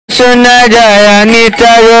Suna Jaya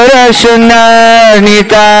Nita Guru Suna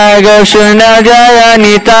Nita Guru Suna Jaya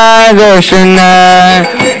Nita Guru Suna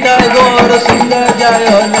Nita Guru Sunda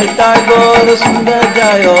Jaya Nita Guru Sunda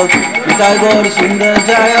Jaya Nita Guru Sunda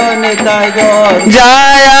Jaya Nita Guru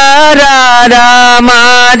Jaya Radha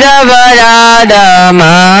Madhava Radha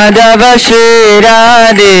Madhava Shri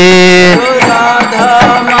Radhe Radha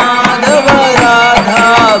Madhava Radha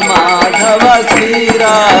Madhava Shri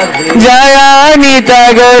Radhe Jaya Nita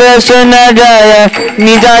Guru Suna Jaya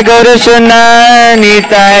Nita Guru Suna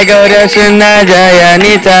Nita Guru Suna Jaya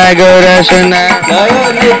Nita Guru Suna Jaya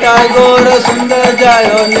Nita Guru Sunda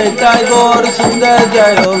Jaya Nita Guru Sunda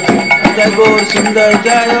Jaya Nita Guru Sunda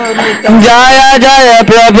Jaya Nita Jaya Jaya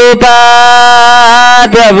Prabhupada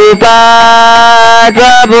Prabhupada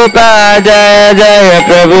Prabhupada Jaya Jaya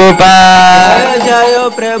Prabhupada Jaya Jaya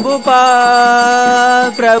Prabhupada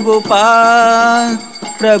Prabhupada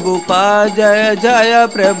Prabhupada Jaya Jaya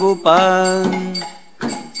Prabhupada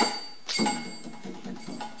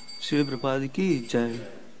Shri Prabhupada ki Jai.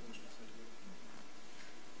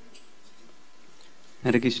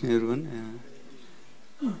 Hare Krishna everyone.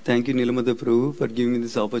 Thank you Nilamada Prabhu for giving me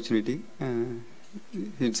this opportunity.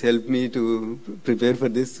 It's helped me to prepare for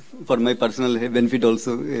this, for my personal benefit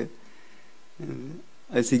also.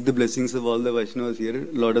 I seek the blessings of all the Vaishnavas here, a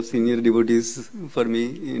lot of senior devotees for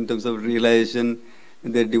me in terms of realization,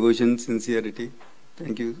 their devotion, sincerity.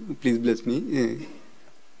 Thank you. Please bless me.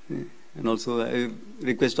 And also I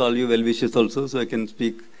request all you well-wishers also, so I can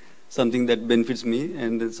speak something that benefits me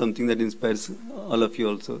and something that inspires all of you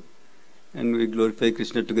also. And we glorify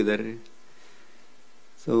Krishna together.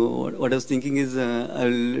 So what I was thinking is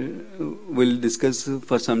we'll discuss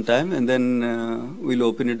for some time, and then we'll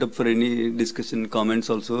open it up for any discussion, comments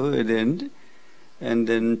also at the end. And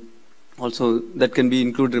then also that can be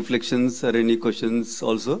include reflections or any questions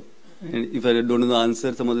also. And if I don't know the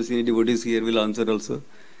answer, some of the senior devotees here will answer also.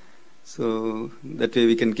 So that way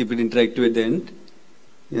we can keep it interactive at the end.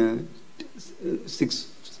 Yeah,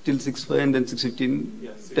 till 6:05 and then 6:15.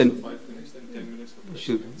 Yeah, 6:05 finished, then 10 minutes for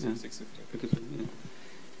sure. questions. Yeah. 6:15. Okay, yeah.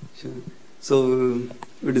 Sure. So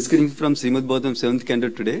we're discussing from Srimad Bhagavatam 7th canto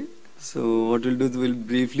today. So what we'll do is we'll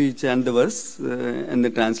briefly chant the verse and the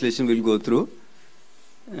translation we'll go through,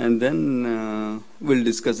 and then we'll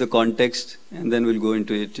discuss the context, and then we'll go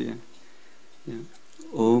into it. Yeah. Yeah.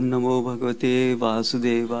 Om Namo Bhagavate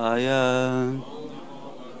Vasudevaya.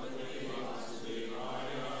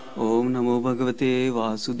 Om Namo Bhagavate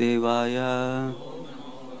Vasudevaya.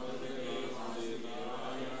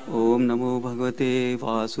 Om Namo Bhagavate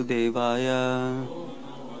Vasudevaya.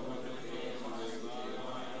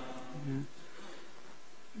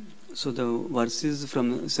 So the verses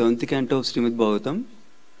from 7th canto of Srimad Bhagavatam,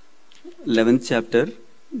 11th chapter.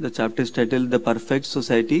 The chapter is titled The Perfect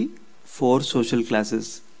Society, 4 Social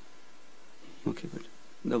Classes. Okay, good.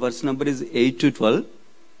 The verse number is 8 to 12.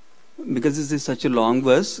 Because this is such a long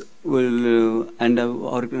verse, and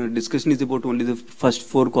our discussion is about only the first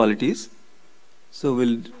 4 qualities. So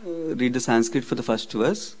we'll read the Sanskrit for the first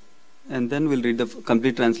verse, and then we'll read the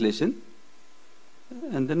complete translation,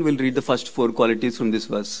 and then we'll read the first 4 qualities from this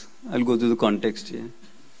verse. I'll go through the context here.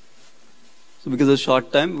 So because of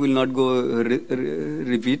short time, we'll not go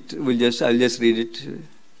repeat. I'll just read it.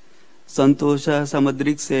 Santosha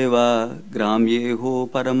samadrik seva gramye ho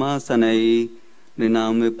parama sanai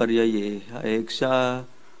Niname paryaye haeksha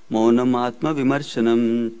maunam atma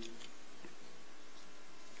vimarshanam.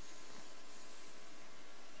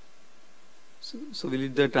 So we'll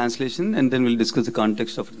read the translation and then we'll discuss the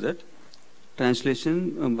context of that.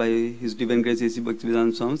 Translation by His Divine Grace A.C.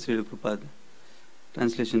 Bhaktivedanta Swami Srila Prabhupada.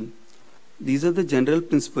 Translation. These are the general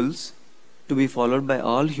principles to be followed by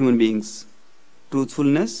all human beings.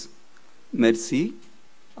 Truthfulness, mercy,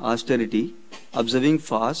 austerity, observing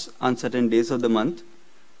fast on certain days of the month,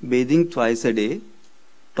 bathing twice a day,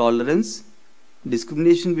 tolerance,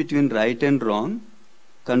 discrimination between right and wrong,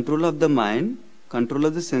 control of the mind, control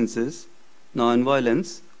of the senses,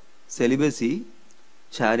 non-violence, celibacy,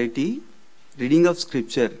 charity, reading of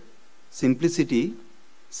scripture, simplicity,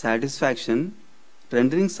 satisfaction,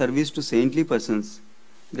 rendering service to saintly persons,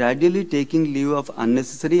 gradually taking leave of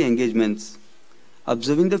unnecessary engagements,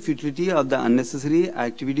 observing the futility of the unnecessary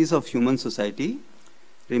activities of human society,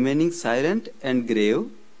 remaining silent and grave,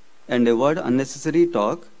 and avoid unnecessary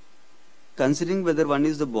talk, considering whether one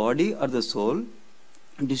is the body or the soul,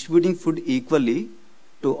 distributing food equally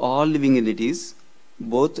to all living entities,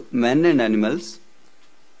 both men and animals,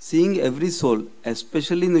 seeing every soul,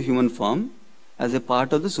 especially in the human form, as a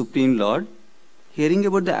part of the Supreme Lord, hearing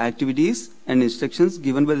about the activities and instructions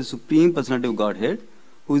given by the Supreme Personality of Godhead,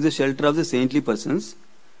 who is the shelter of the saintly persons,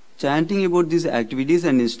 chanting about these activities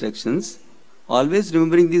and instructions, always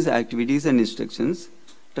remembering these activities and instructions,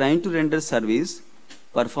 trying to render service,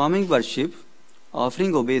 performing worship,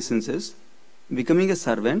 offering obeisances, becoming a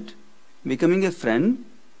servant, becoming a friend,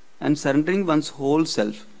 and surrendering one's whole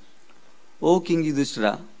self. O King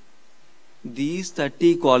Yudhishthira, these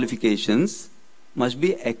 30 qualifications must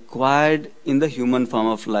be acquired in the human form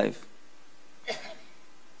of life.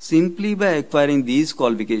 Simply by acquiring these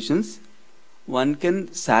qualifications, one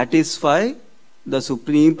can satisfy the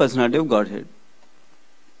Supreme Personality of Godhead.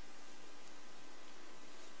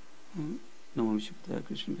 Namo Vishnupadaya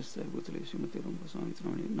Krishna Vestaya Bhutale Srimati Rampa Swami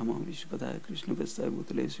Ramani Namo Vishnupadaya Krishna Vestaya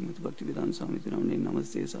Bhutale Srimati Bhaktivedanta Swami Ramani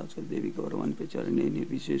Namaste Saraswati Devi Gauravan Pecharane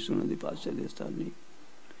Nirvisheshuna Dipasya Destarni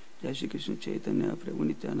Jai Shri Krishna Chaitanya Prabhu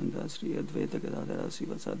Nityananda Sri Advaita Gadadhara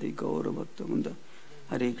Srivasadi Gaura Bhakta Vrinda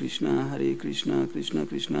Hare Krishna Krishna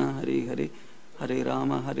Krishna Hare Hare Hare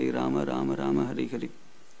Rama Rama Rama Hare Hare.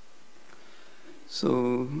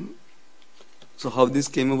 So how this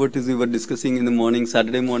came about is we were discussing in the morning,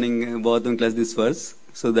 Saturday morning Bhagavatam class this verse.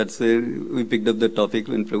 So that's where we picked up the topic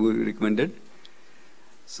when Prabhu recommended.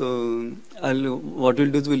 So what we'll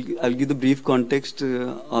do is I'll give the brief context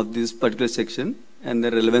of this particular section and the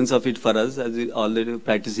relevance of it for us as all the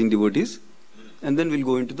practicing devotees. And then we'll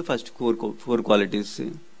go into the first four qualities.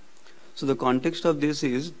 So the context of this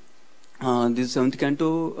is this 7th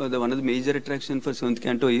canto, one of the major attraction for 7th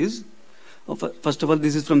canto is first of all,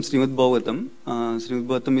 this is from Srimad Bhagavatam. Srimad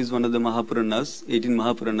Bhagavatam is one of the Mahapuranas, 18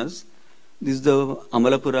 Mahapuranas. This is the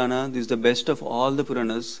Amala Purana. This is the best of all the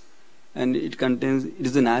Puranas. And it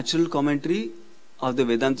is the natural commentary of the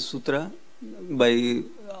Vedanta Sutra by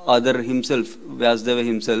Adar himself, Vyasadeva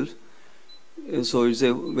himself. So it's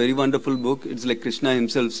a very wonderful book. It's like Krishna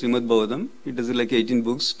himself, Srimad Bhagavatam. It is like 18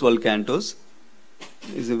 books, 12 cantos.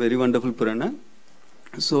 It's a very wonderful Purana.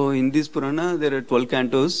 So in this Purana, there are 12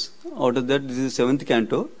 cantos. Out of that, this is the 7th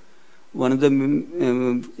canto. One of the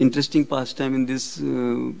interesting pastime in this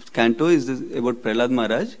canto is about Prahlad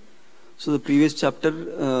Maharaj. So the previous chapter,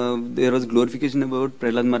 there was glorification about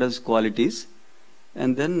Prahlad Maharaj's qualities.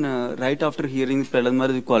 And then right after hearing Prahlad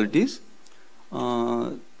Maharaj's qualities,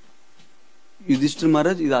 Yudhishthira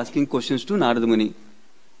Maharaj is asking questions to Narada Muni.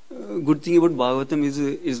 Good thing about Bhagavatam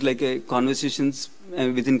is like a conversations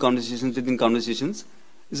within conversations within conversations.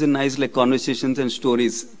 It's a nice like conversations and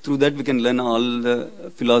stories. Through that we can learn all the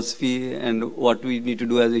philosophy and what we need to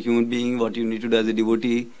do as a human being, what you need to do as a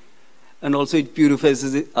devotee. And also it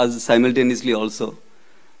purifies us simultaneously also.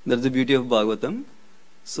 That's the beauty of Bhagavatam.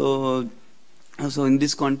 So in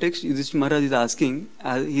this context, Yudhishthira Maharaj is asking,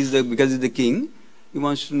 because he's the king, he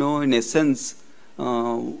wants to know in essence,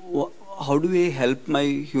 how do we help my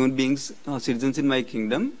human beings, citizens in my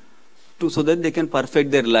kingdom, so that they can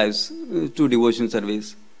perfect their lives to devotion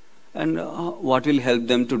service, and what will help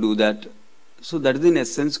them to do that. So that is in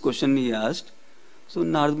essence question he asked. So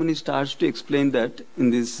Narada Muni starts to explain that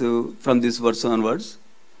in this from this verse onwards,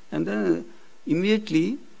 and then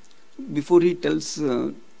immediately before he tells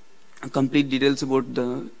complete details about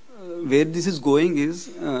the where this is going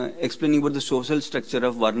is explaining about the social structure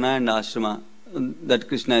of Varna and Ashrama that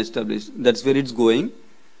Krishna established. That's where it's going.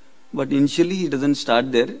 But initially he doesn't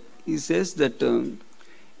start there. He says that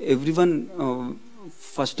everyone,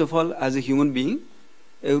 first of all, as a human being,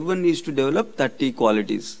 everyone needs to develop 30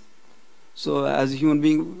 qualities. So as a human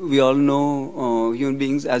being, we all know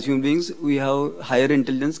as human beings, we have higher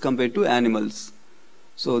intelligence compared to animals.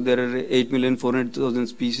 So there are 8,400,000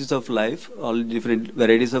 species of life, all different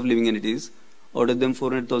varieties of living entities. Out of them,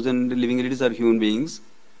 400,000 living entities are human beings.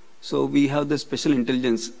 So we have the special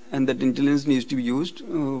intelligence, and that intelligence needs to be used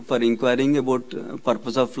for inquiring about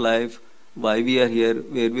purpose of life, why we are here,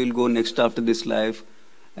 where we will go next after this life,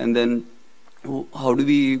 and then how do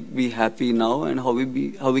we be happy now, and how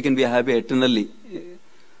we can be happy eternally.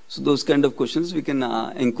 So those kind of questions we can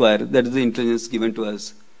inquire. That is the intelligence given to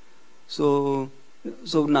us. So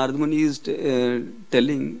Narada Muni is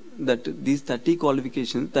telling that these 30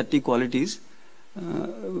 qualities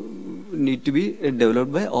need to be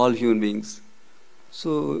developed by all human beings.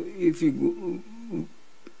 So if you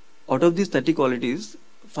out of these 30 qualities,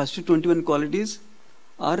 first 21 qualities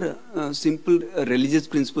are simple religious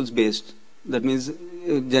principles based. That means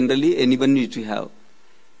generally anyone needs to have,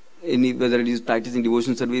 whether it is practicing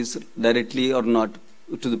devotion service directly or not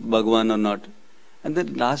to the Bhagavan or not. And the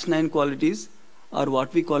last 9 qualities are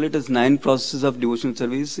what we call it as 9 processes of devotional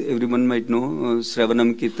service. Everyone might know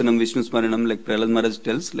Shravanam, Kirtanam, Vishnu Smaranam, like Prahlad Maharaj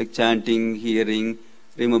tells, like chanting, hearing,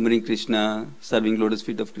 remembering Krishna, serving lotus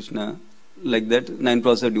feet of Krishna, like that, 9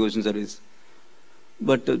 processes of devotional service.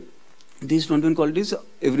 But these 21 qualities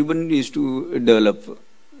everyone needs to develop.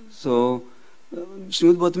 So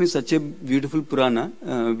Srimad Bhagavatam is such a beautiful Purana,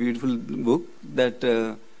 beautiful book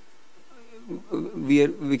that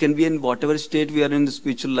we can be in whatever state we are in the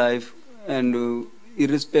spiritual life, and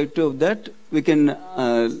irrespective of that, we can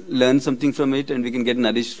learn something from it and we can get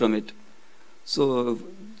nourished from it. So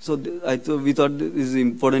we thought it is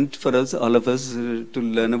important for us, all of us, to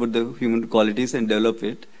learn about the human qualities and develop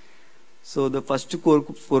it. So the first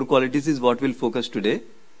four qualities is what we'll focus today.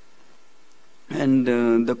 And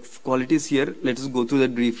the qualities here, let us go through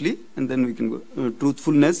that briefly and then we can go.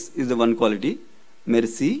 Truthfulness is the one quality.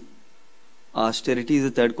 Mercy, austerity is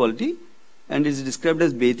the third quality. And it's described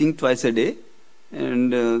as bathing twice a day.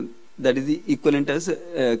 And that is the equivalent as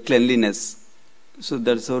cleanliness. So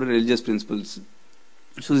that's our religious principles.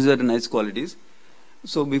 So these are the nice qualities.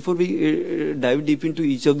 So before we dive deep into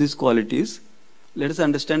each of these qualities, let us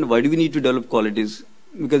understand why do we need to develop qualities.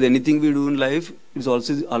 Because anything we do in life, it's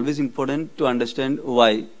also always important to understand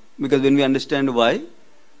why. Because when we understand why,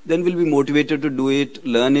 then we'll be motivated to do it,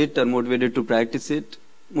 learn it, or motivated to practice it,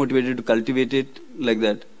 motivated to cultivate it, like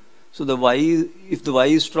that. So the why, if the why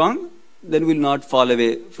is strong, then we'll not fall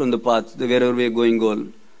away from the path, the wherever we are going goal.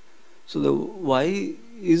 So the why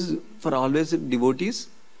is for always devotees,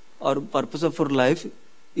 or purpose of our life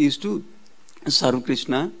is to serve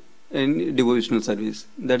Krishna in devotional service.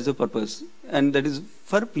 That is the purpose. And that is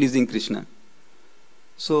for pleasing Krishna.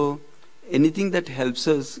 So anything that helps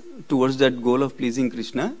us towards that goal of pleasing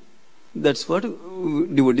Krishna, that's what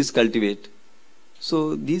devotees cultivate.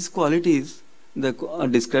 So these qualities that are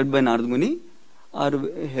described by Narada Muni are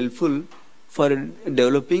helpful for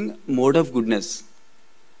developing mode of goodness.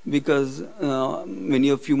 Because many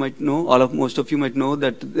of you might know, most of you might know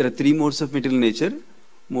that there are three modes of material nature: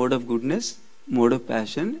 mode of goodness, mode of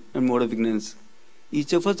passion, and mode of ignorance.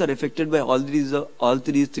 Each of us are affected by all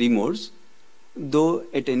these three modes. Though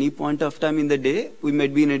at any point of time in the day, we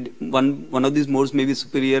might be in one of these modes may be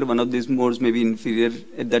superior, one of these modes may be inferior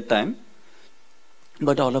at that time.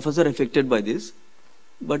 But all of us are affected by this.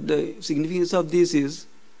 But the significance of this is,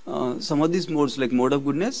 some of these modes, like mode of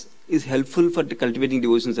goodness, is helpful for cultivating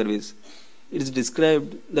devotion service. It is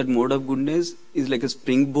described that mode of goodness is like a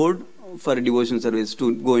springboard for devotion service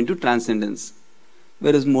to go into transcendence.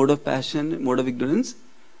 Whereas mode of passion, mode of ignorance,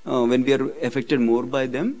 when we are affected more by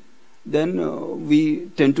them, then we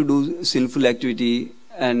tend to do sinful activity,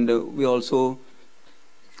 and we also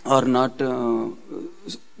are not,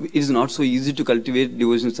 it is not so easy to cultivate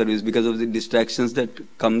devotion service because of the distractions that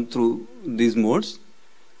come through these modes.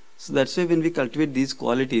 So that's why when we cultivate these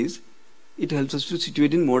qualities, it helps us to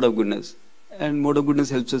situate in mode of goodness. And mode of goodness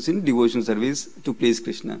helps us in devotion service to please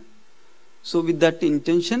Krishna. So with that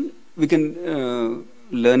intention, we can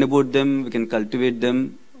learn about them, we can cultivate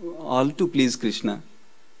them, all to please Krishna.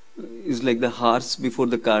 It's like the horse before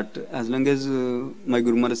the cart. As long as my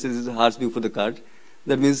Guru Maharaj says it's horse before the cart,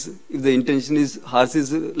 that means if the intention is, horse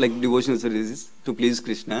is like devotional services to please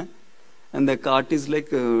Krishna, and the cart is like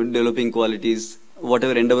developing qualities,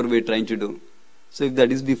 whatever endeavor we are trying to do. So if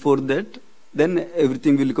that is before that, then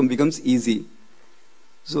everything will becomes easy.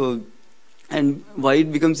 So, and why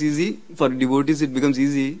it becomes easy? For devotees it becomes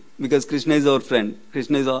easy because Krishna is our friend.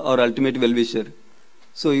 Krishna is our ultimate well-wisher.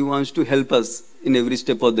 So he wants to help us in every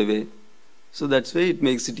step of the way. So that's why it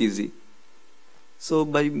makes it easy. So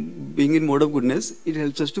by being in mode of goodness, it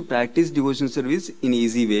helps us to practice devotion service in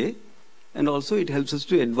easy way, and also it helps us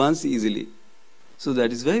to advance easily. So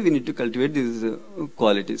that is why we need to cultivate these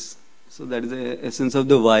qualities. So that is the essence of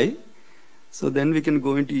the why. So then we can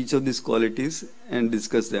go into each of these qualities and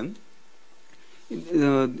discuss them.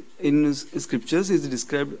 In scriptures is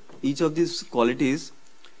described, each of these qualities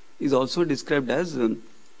is also described as,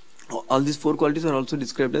 all these four qualities are also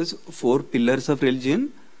described as 4 pillars of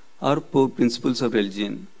religion or 4 principles of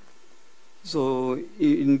religion. So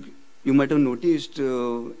you might have noticed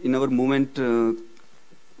in our movement,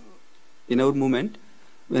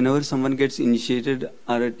 whenever someone gets initiated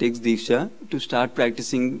or takes Diksha, to start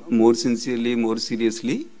practicing more sincerely, more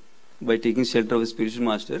seriously, by taking shelter of a spiritual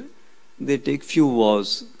master, they take few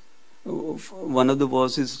vows. One of the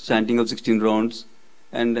vows is chanting of 16 rounds,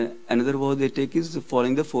 and another vow they take is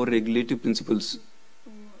following the 4 regulative principles.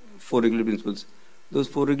 4 regulative principles. Those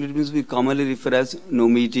 4 regulative principles we commonly refer as no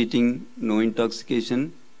meat eating, no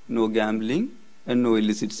intoxication, no gambling, and no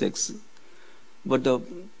illicit sex. But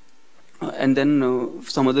and then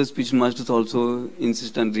some other spiritual masters also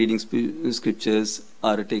insist on reading scriptures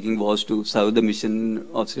or taking vows to serve the mission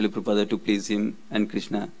of Srila Prabhupada to please him and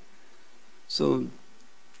Krishna. So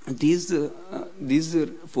these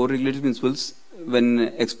 4 regulative principles, when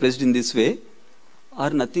expressed in this way, are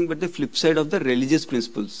nothing but the flip side of the religious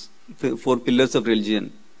principles, 4 pillars of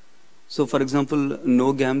religion. So for example,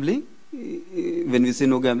 no gambling when we say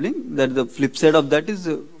no gambling, that the flip side of that is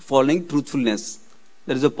following truthfulness.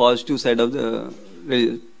 That is a positive side of the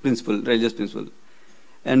religious principle.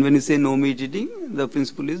 And when you say no meat eating, the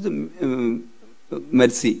principle is the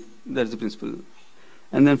mercy. That is the principle.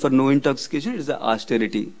 And then for no intoxication, it is the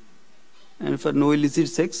austerity. And for no illicit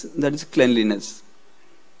sex, that is cleanliness.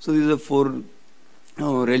 So these are 4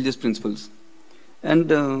 religious principles. And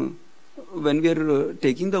when we are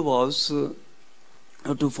taking the vows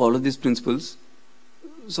to follow these principles,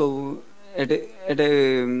 so if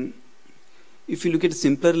you look at a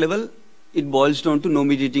simpler level, it boils down to no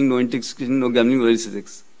meat eating, no intoxication, no gambling, no illicit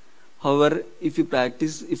sex. However, if you try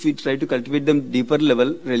to cultivate them deeper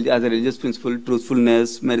level as a religious principle,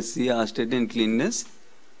 truthfulness, mercy, austerity, and cleanness,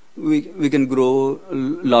 we can grow a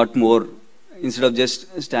lot more. Instead of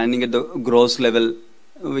just standing at the gross level,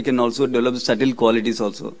 we can also develop subtle qualities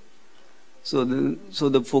also. So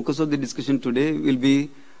the focus of the discussion today will be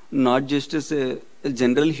not just as a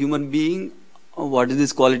general human being, what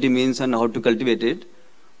this quality means and how to cultivate it,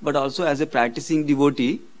 but also as a practicing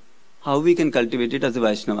devotee, how we can cultivate it as a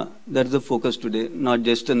Vaishnava. That's the focus today, not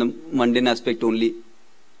just in the mundane aspect only,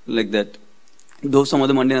 like that. Though some of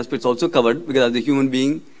the mundane aspects also covered, because as a human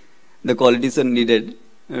being, the qualities are needed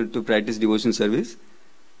to practice devotion service.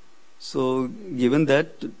 So, given that,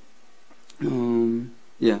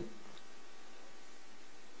 yeah.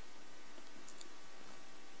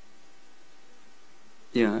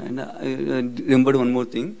 Yeah, and I remembered one more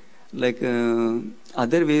thing. Like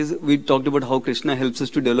other ways, we talked about how Krishna helps us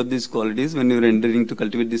to develop these qualities when we are entering to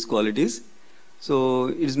cultivate these qualities. So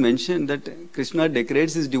it is mentioned that Krishna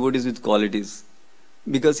decorates his devotees with qualities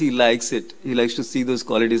because he likes it. He likes to see those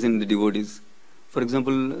qualities in the devotees. For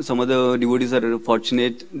example, some of the devotees are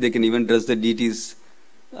fortunate; they can even dress the deities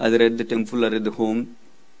either at the temple or at the home.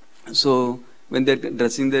 So when they are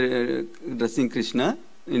dressing Krishna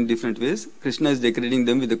in different ways, Krishna is decorating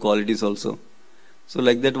them with the qualities also. So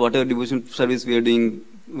like that, whatever devotion service we are doing,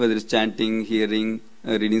 whether it's chanting, hearing,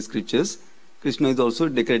 reading scriptures, Krishna is also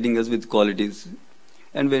decorating us with qualities.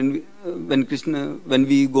 And when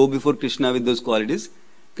we go before Krishna with those qualities,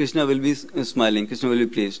 Krishna will be smiling, Krishna will be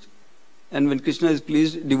pleased. And when Krishna is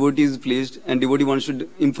pleased, devotee is pleased, and devotee wants to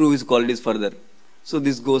improve his qualities further. So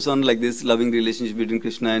this goes on like this, loving relationship between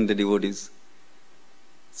Krishna and the devotees.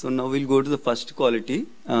 So now we'll go to the first quality,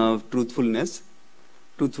 truthfulness.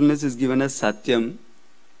 Truthfulness is given as Satyam.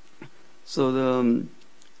 So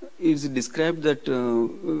it's described that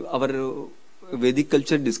our Vedic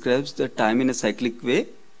culture describes the time in a cyclic way.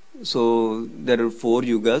 So there are 4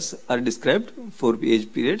 yugas are described, 4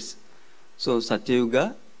 age periods. So Satya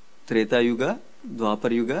Yuga, Treta Yuga,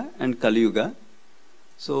 Dwapar Yuga, and Kali Yuga.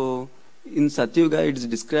 So in Satya Yuga, it is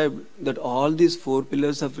described that all these 4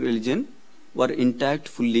 pillars of religion were intact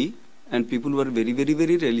fully, and people were very, very,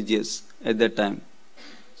 very religious at that time.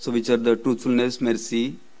 So which are the truthfulness,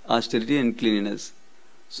 mercy, austerity, and cleanliness.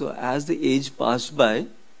 So as the age passed by,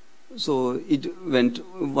 so it went,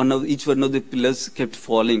 each one of the pillars kept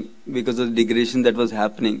falling because of the degradation that was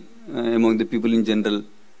happening among the people in general.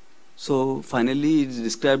 So finally it is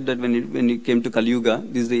described that when it came to Kali Yuga,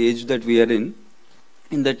 this is the age that we are in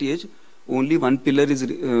that age, only one pillar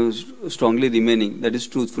is strongly remaining, that is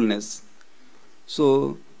truthfulness.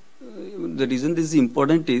 So the reason this is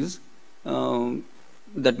important is,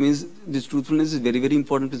 that means this truthfulness is very, very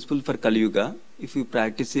important principle for Kali Yuga. If you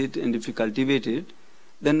practice it and if you cultivate it,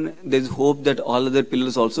 then there is hope that all other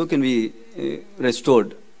pillars also can be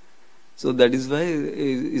restored. So that is why it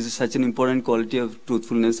is such an important quality of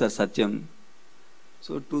truthfulness as Satyam.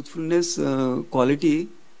 So truthfulness quality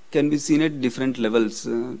can be seen at different levels.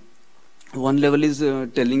 One level is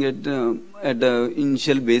telling at the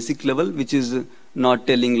initial basic level, which is not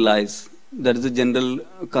telling lies. That is the general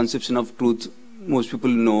conception of truth most people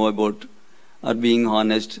know about, are being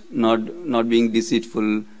honest, not being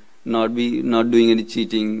deceitful, not doing any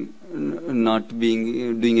cheating, not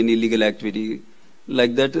doing any illegal activity.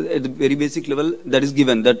 Like that, at the very basic level, that is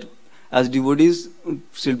given. That as devotees,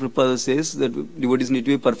 Srila Prabhupada says that devotees need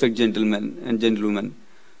to be perfect gentlemen and gentlewomen.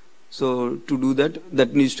 So to do that,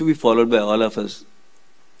 that needs to be followed by all of us.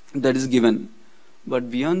 That is given. But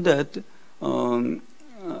beyond that,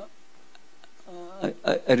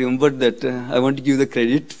 I remembered that I want to give the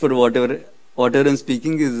credit for whatever I'm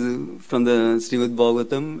speaking is from the Srimad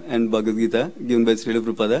Bhagavatam and Bhagavad Gita given by Srila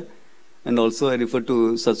Prabhupada. And also I refer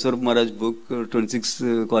to Satswarup Maharaj book,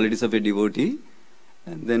 26 Qualities of a Devotee.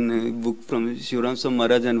 And then a book from Shivaram Swami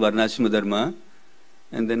Maharaj and Varnashram Dharma.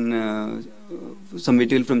 And then some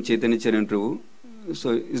material from Chaitanya Charan Prabhu.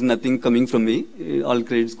 So it's nothing coming from me. All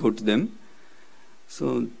credits go to them.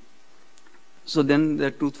 So then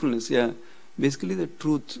the truthfulness, yeah. Basically the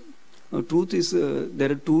truth. Truth is,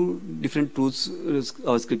 there are two different truths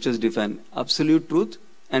our scriptures define: absolute truth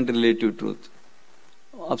and relative truth.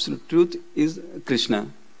 Absolute truth is Krishna.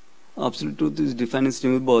 Absolute truth is defined in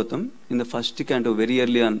Srimad Bhagavatam in the first canto, very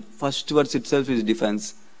early on. First verse itself is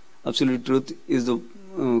defines. Absolute truth is the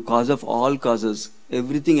cause of all causes.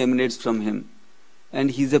 Everything emanates from him.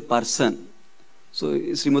 And he is a person. So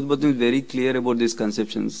Srimad Bhagavatam is very clear about these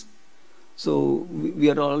conceptions. So we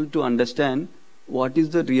are all to understand what is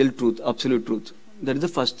the real truth, absolute truth. That is the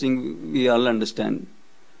first thing we all understand.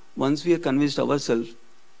 Once we are convinced ourselves,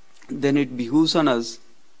 then it behooves on us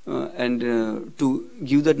to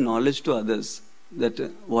give that knowledge to others, that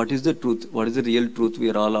what is the truth, what is the real truth we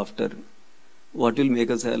are all after, what will make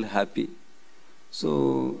us all happy.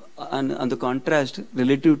 So, and on the contrast,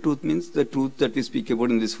 relative truth means the truth that we speak about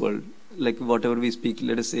in this world. Like whatever we speak,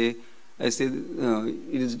 let us say, I say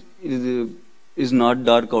it is not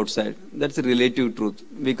dark outside. That's a relative truth,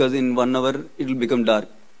 because in 1 hour it will become dark.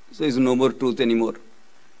 So it's no more truth anymore.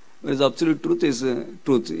 Whereas absolute truth is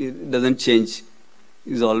truth. It doesn't change.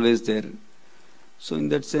 It's always there. So in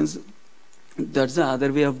that sense, that's the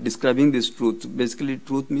other way of describing this truth. Basically,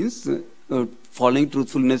 truth means, following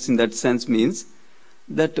truthfulness in that sense means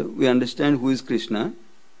that we understand who is Krishna,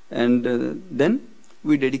 and then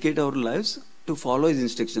we dedicate our lives to follow his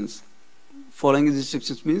instructions. Following his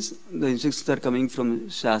instructions means the instructions are coming from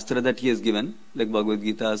Shastra that he has given, like Bhagavad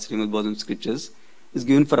Gita, Srimad Bhagavatam scriptures, is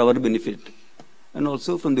given for our benefit. And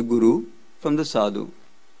also from the Guru, from the Sadhu.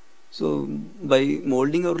 So by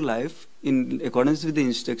molding our life in accordance with the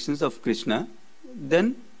instructions of Krishna,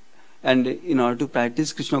 then, and in order to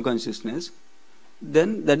practice Krishna consciousness,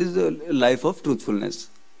 then that is the life of truthfulness.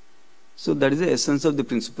 So that is the essence of the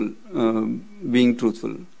principle, being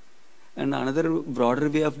truthful. And another broader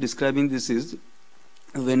way of describing this is,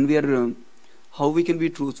 when we are, how we can be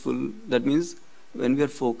truthful, that means when we are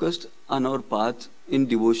focused on our path in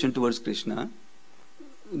devotion towards Krishna,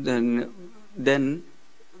 then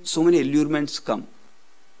so many allurements come.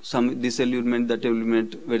 This allurement, that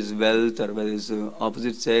allurement, whether it's wealth or whether it's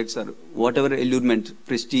opposite sex or whatever allurement,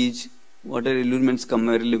 prestige, whatever allurements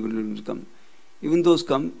come, even those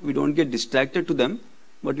come, we don't get distracted to them,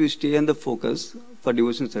 but we stay on the focus for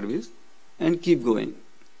devotion service and keep going.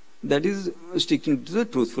 That is sticking to the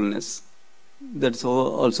truthfulness. That's how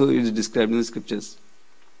also it is described in the scriptures.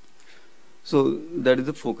 So that is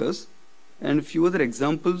the focus. And a few other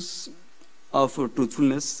examples of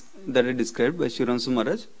truthfulness that are described by Shiransu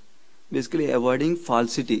Maharaj. Basically avoiding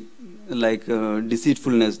falsity, like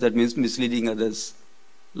deceitfulness, that means misleading others,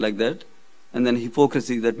 like that. And then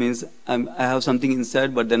hypocrisy, that means I have something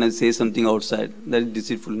inside but then I say something outside, that is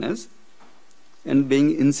deceitfulness. And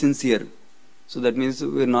being insincere, so that means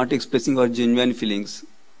we are not expressing our genuine feelings.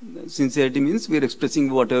 Sincerity means we are expressing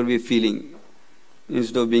whatever we are feeling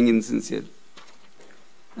instead of being insincere.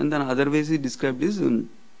 And then other ways he described is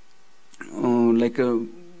like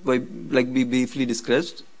we briefly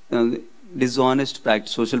discussed, dishonest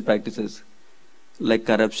social practices like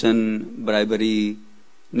corruption, bribery,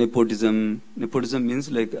 nepotism. Nepotism means,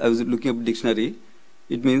 like I was looking up dictionary,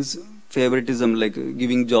 it means favoritism, like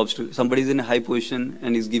giving jobs to somebody is in a high position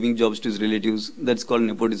and is giving jobs to his relatives. That's called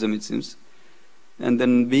nepotism, it seems. And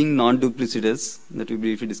then being non-duplicitous, that we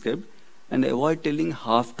briefly described, and avoid telling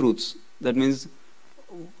half-truths. That means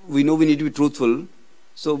we know we need to be truthful,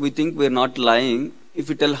 so we think we're not lying if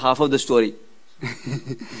we tell half of the story.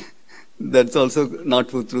 That's also not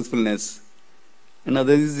truthfulness.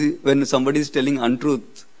 Another is when somebody is telling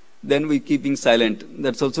untruth, then we keeping silent.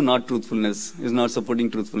 That's also not truthfulness. It's not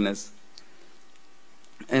supporting truthfulness.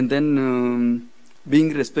 And then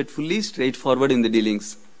being respectfully straightforward in the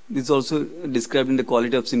dealings. This is also described in the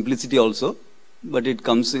quality of simplicity also, but it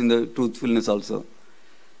comes in the truthfulness also.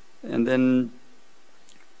 And then,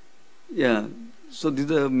 yeah, so these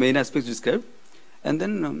are the main aspects described. And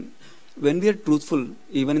then when we are truthful,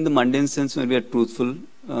 even in the mundane sense, when we are truthful,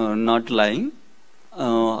 not lying,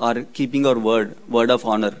 or keeping our word of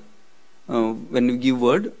honor. When we give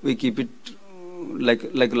word, we keep it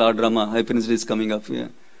like Lord Rama, High Prince is coming up here.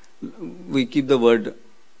 We keep the word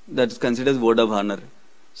that's considered as word of honor.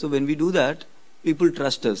 So when we do that, people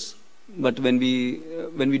trust us. But when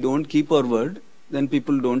we don't keep our word, then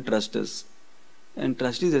people don't trust us. And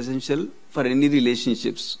trust is essential for any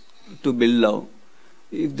relationships to build love.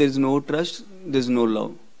 If there is no trust, there is no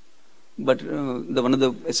love. But one of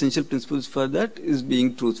the essential principles for that is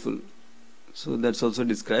being truthful. So that's also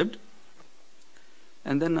described.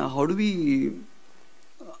 And then how do we,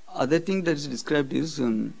 other thing that is described is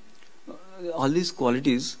all these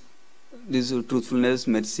qualities, this truthfulness,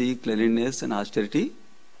 mercy, cleanliness and austerity,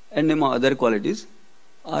 and among other qualities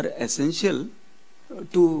are essential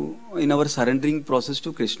in our surrendering process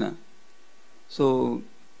to Krishna. So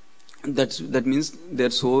that means they're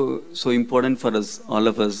so important for us, all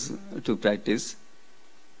of us, to practice.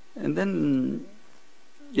 And then,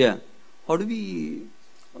 yeah, how do we,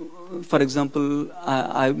 for example,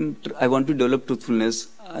 I want to develop truthfulness.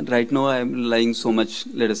 Right now I'm lying so much,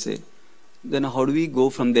 let us say. Then how do we go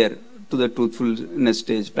from there to the truthfulness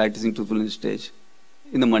stage, practicing truthfulness stage,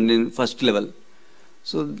 in the mundane first level?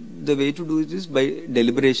 So the way to do it is by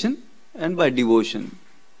deliberation and by devotion.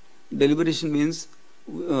 Deliberation means,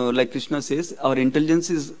 like Krishna says, our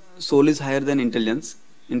soul is higher than intelligence.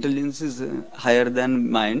 Intelligence is higher than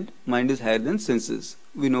mind. Mind is higher than senses.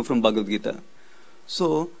 We know from Bhagavad Gita.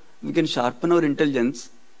 So we can sharpen our intelligence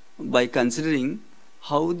by considering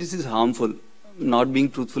how this is harmful. Not being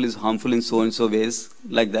truthful is harmful in so and so ways,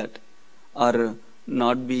 like that. Or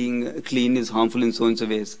not being clean is harmful in so and so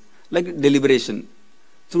ways. Like deliberation.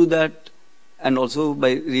 Through that, and also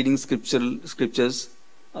by reading scriptures,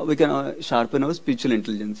 we can sharpen our spiritual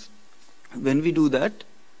intelligence. When we do that,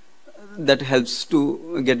 that helps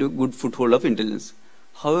to get a good foothold of intelligence.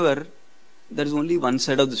 However, there is only one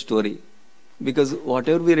side of the story. Because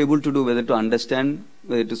whatever we are able to do, whether to understand,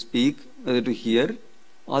 whether to speak, whether to hear,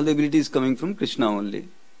 all the ability is coming from Krishna only.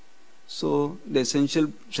 So the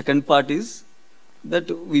essential second part is that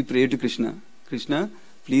we pray to Krishna. Krishna,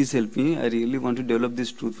 please help me. I really want to develop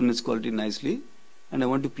this truthfulness quality nicely, and I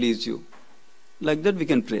want to please you. Like that we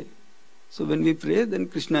can pray. So when we pray, then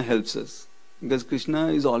Krishna helps us. Because Krishna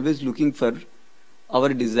is always looking for our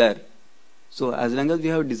desire. So as long as we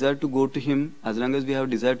have desire to go to Him, as long as we have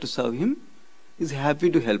desire to serve Him, He is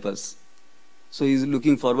happy to help us. So He is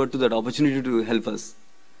looking forward to that opportunity to help us.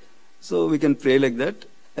 So we can pray like that,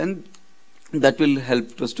 and that will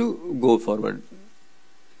help us to go forward.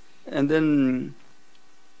 And then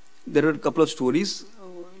there are a couple of stories.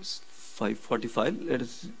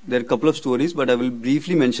 5:45. There are a couple of stories, but I will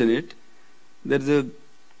briefly mention it. There is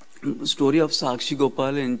a story of Sakshi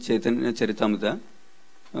Gopal and Chaitanya Charitamrita.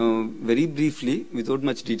 Very briefly, without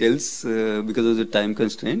much details, because of the time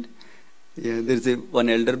constraint. Yeah, there is one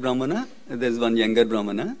elder Brahmana, there is one younger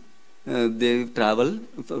Brahmana. They travel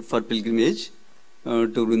for pilgrimage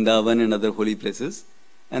to Vrindavan and other holy places.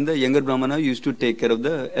 And the younger Brahmana used to take care of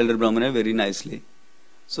the elder Brahmana very nicely.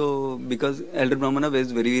 So, because elder Brahmana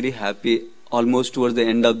was very, very happy almost towards the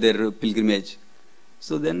end of their pilgrimage.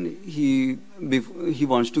 So then he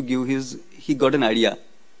wants to give he got an idea.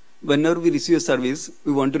 Whenever we receive a service,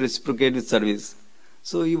 we want to reciprocate with service.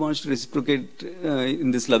 So he wants to reciprocate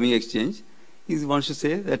in this loving exchange. He wants to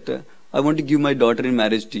say that I want to give my daughter in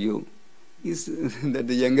marriage to you. That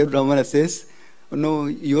the younger Brahmana says, no,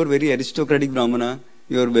 you are very aristocratic Brahmana,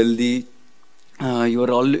 you are wealthy, you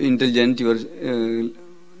are all intelligent, you are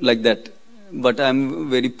like that. But I am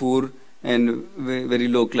very poor and very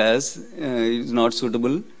low class, it is not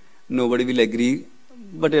suitable, nobody will agree.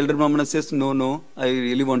 But elder Brahmana says, no, I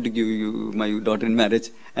really want to give you my daughter in marriage,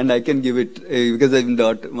 and I can give it because I am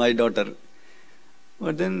my daughter.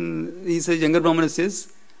 But then he says, younger Brahmana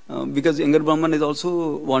says, because younger Brahmana is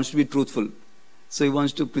also wants to be truthful. So he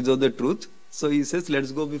wants to preserve the truth. So he says,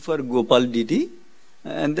 let's go before Gopal deity,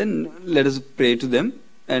 and then let us pray to them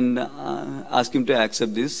and ask him to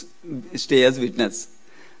accept this, stay as witness.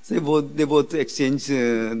 So they both exchange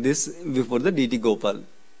this before the deity Gopal.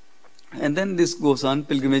 And then this goes on,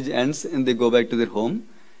 pilgrimage ends, and they go back to their home.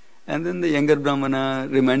 And then the younger Brahmana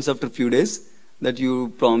reminds after a few days that you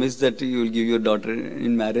promised that you will give your daughter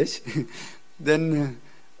in marriage. Then,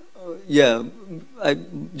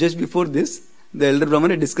 just before this, the elder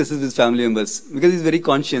Brahmana discusses with family members because he's very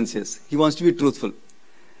conscientious. He wants to be truthful.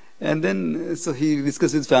 And then, so he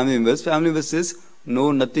discusses with family members. Family members says,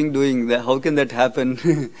 no, nothing doing. How can that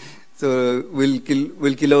happen? So we'll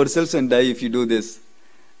kill ourselves and die if you do this.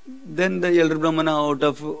 Then the elder Brahmana, out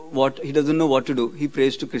of what he doesn't know what to do, he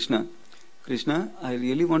prays to Krishna. Krishna, I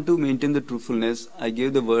really want to maintain the truthfulness. I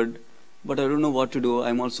gave the word, but I don't know what to do.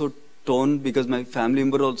 I'm also torn because my family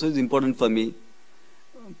member also is important for me.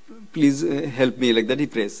 Please help me. Like that he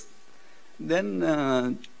prays. Then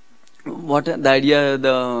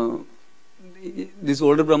this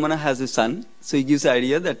older Brahmana has a son, so he gives the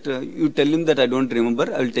idea that you tell him that I don't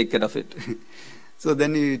remember, I will take care of it. So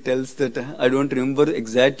then he tells that I don't remember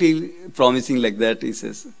exactly promising like that, he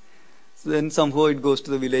says. So then somehow it goes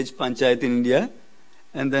to the village panchayat in India,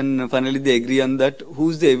 and then finally they agree on that.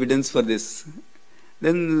 Who's the evidence for this?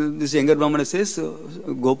 Then this younger Brahmana says,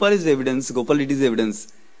 Gopal is the evidence, Gopal it is the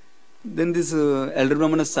evidence. Then this elder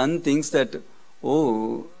Brahmana's son thinks that,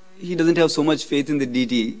 oh, he doesn't have so much faith in the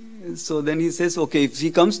deity. So then he says, okay, if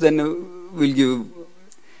he comes, then we'll give.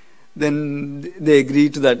 Then they agree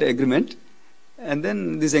to that agreement. And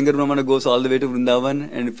then this younger Brahmana goes all the way to Vrindavan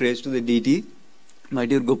and prays to the deity, my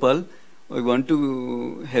dear Gopal, I want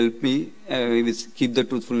to help me keep the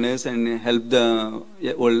truthfulness and help the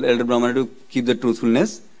old elder Brahmana to keep the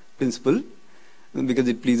truthfulness principle because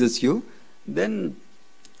it pleases you. Then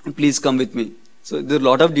please come with me. So there are a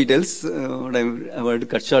lot of details. I want to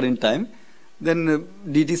cut short in time. Then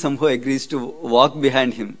deity somehow agrees to walk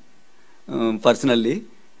behind him personally.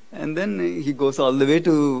 And then he goes all the way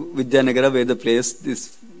to Vidyanagara, where the place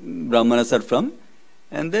these Brahmanas are from.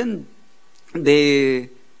 And then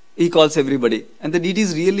he calls everybody. And the deity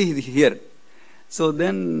is really here. So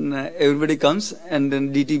then everybody comes, and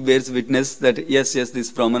then deity bears witness that yes,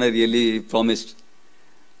 this Brahmana really promised.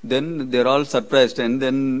 Then they're all surprised, and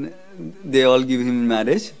then they all give him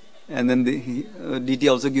marriage. And then deity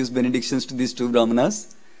also gives benedictions to these two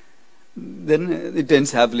Brahmanas. Then it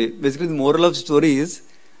ends happily. Basically, the moral of the story is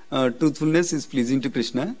truthfulness is pleasing to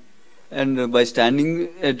Krishna, and by standing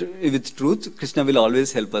with truth, Krishna will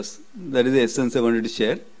always help us. That is the essence I wanted to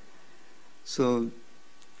share. So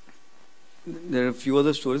there are a few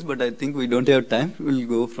other stories, but I think we don't have time. We'll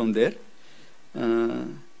go from there. Another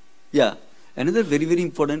very, very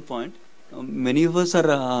important point. Many of us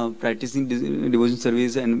are practicing devotion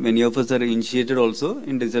service, and many of us are initiated also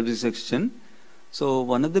in dissatisfaction. So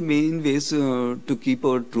one of the main ways to keep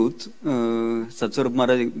our truth, Satswarup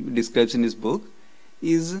Maharaj describes in his book,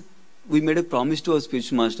 is we made a promise to our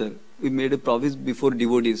spiritual master. We made a promise before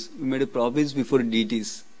devotees. We made a promise before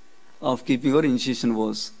deities of keeping our initiation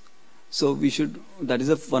vows. So we should, that is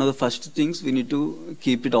one of the first things we need to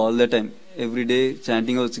keep it all the time. Every day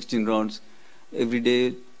chanting our 16 rounds. Every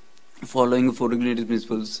day following 4 regulative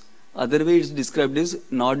principles. Other way it's described as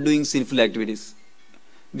not doing sinful activities.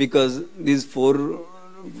 Because these 4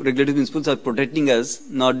 regulative principles are protecting us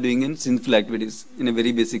not doing in sinful activities in a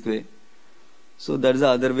very basic way. So that is the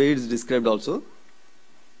other way it's described also.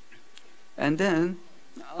 And then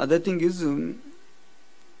other thing is, and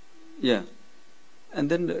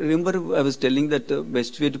then remember I was telling that the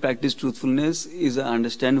best way to practice truthfulness is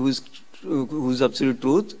understand who's absolute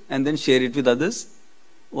truth and then share it with others.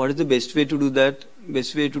 What is the best way to do that?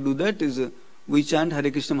 Best way to do that is we chant Hare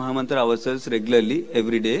Krishna Mahamantra ourselves regularly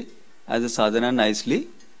every day as a sadhana nicely,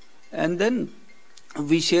 and then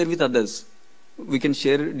we share with others. We can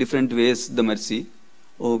share different ways the mercy.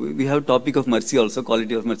 We have topic of mercy also,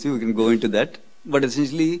 quality of mercy, we can go into that. But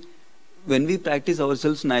essentially, when we practice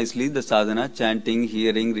ourselves nicely, the sadhana, chanting,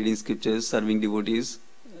 hearing, reading scriptures, serving devotees,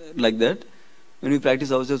 like that, when we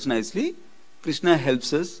practice ourselves nicely, Krishna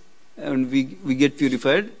helps us and we get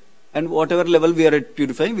purified, and whatever level we are at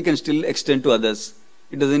purifying, we can still extend to others.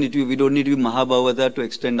 It doesn't need to be, we don't need to be Mahabhavata to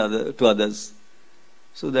extend to others.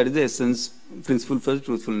 So that is the essence, principle for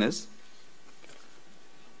truthfulness.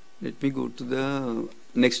 Let me go to the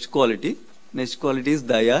next quality. Next quality is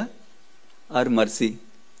daya or mercy.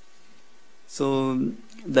 So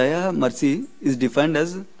daya, mercy is defined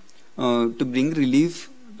as to bring relief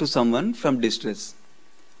to someone from distress,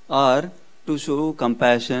 or to show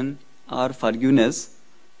compassion or forgiveness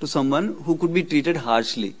to someone who could be treated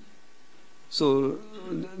harshly. So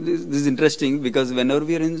this is interesting, because whenever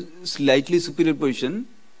we are in slightly superior position,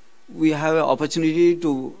 we have an opportunity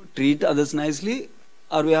to treat others nicely,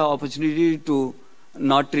 or we have an opportunity to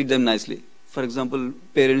not treat them nicely. For example,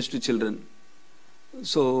 parents to children.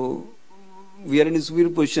 So we are in a superior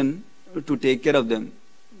position to take care of them,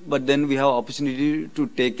 but then we have opportunity to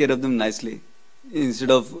take care of them nicely instead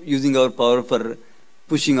of using our power for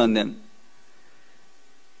pushing on them.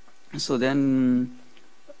 So then,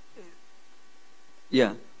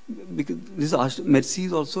 because this mercy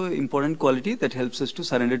is also an important quality that helps us to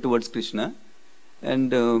surrender towards Krishna.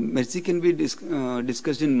 And mercy can be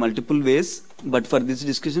discussed in multiple ways, but for this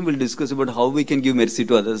discussion we'll discuss about how we can give mercy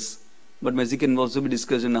to others. But mercy can also be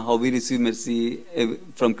discussed in how we receive mercy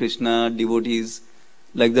from Krishna, devotees,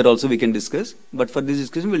 like that also we can discuss. But for this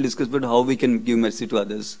discussion we'll discuss about how we can give mercy to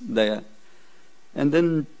others, daya. And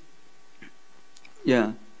then,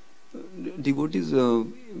 devotees,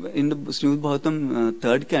 in the Srimad Bhagavatam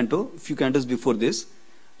 3rd canto, few cantos before this,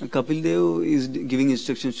 Kapil Dev is giving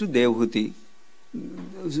instructions to Devhuti.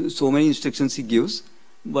 So many instructions he gives,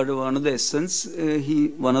 but one of the essence,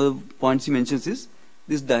 one of the points he mentions is,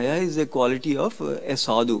 this daya is a quality of a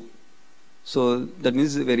sadhu. So that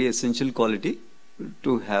means a very essential quality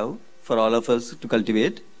to have for all of us to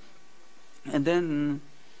cultivate. And then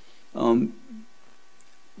one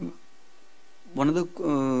of the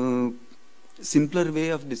simpler way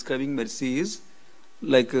of describing mercy is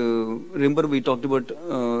like, remember we talked about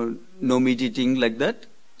no meat eating, like that.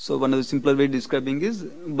 So one of the simpler way of describing is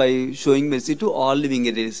by showing mercy to all living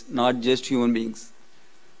entities, not just human beings.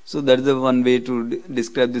 So that is the one way to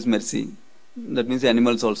describe this mercy. That means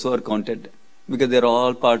animals also are counted, because they are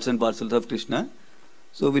all parts and parcels of Krishna.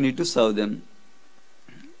 So we need to serve them.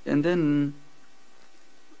 And then,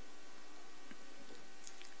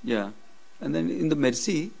 and then in the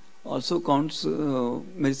mercy also counts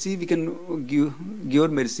mercy. We can give our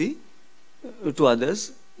mercy to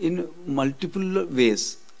others in multiple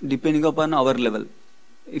ways, depending upon our level.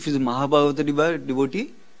 If it's a Mahabharata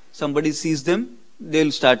devotee, somebody sees them, they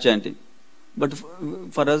will start chanting. But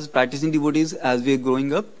for us practicing devotees, as we are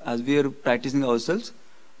growing up, as we are practicing ourselves,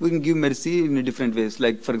 we can give mercy in different ways.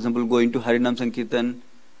 Like, for example, going to Harinam Sankirtan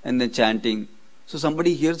and then chanting. So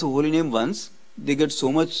somebody hears the holy name once, they get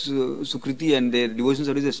so much sukriti and their devotion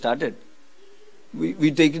service has started.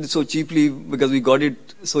 We take it so cheaply because we got it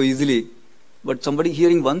so easily. But somebody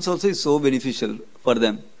hearing once also is so beneficial for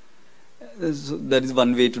them. So that is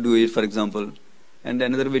one way to do it, for example. And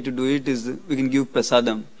another way to do it is we can give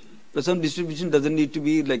prasadam. Prasadam distribution doesn't need to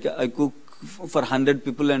be like I cook for 100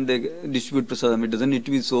 people and they distribute prasadam. It doesn't need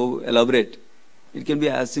to be so elaborate. It can be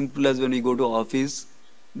as simple as when we go to office,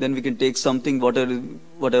 then we can take something,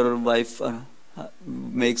 whatever wife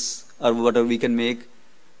makes or whatever we can make,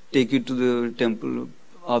 take it to the temple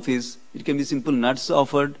office. It can be simple nuts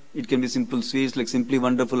offered. It can be simple sweets like Simply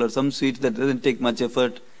Wonderful or some sweets that doesn't take much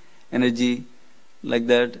effort, energy, like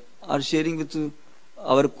that. Or sharing with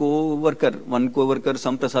our co-worker, one co-worker,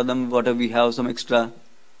 some prasadam, whatever we have, some extra,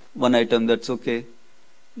 one item, that's okay.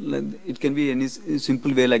 It can be any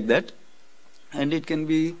simple way like that. And it can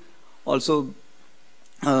be also,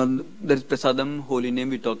 there is prasadam, holy name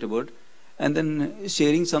we talked about. And then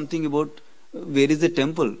sharing something about where is the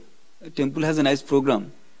temple. A temple has a nice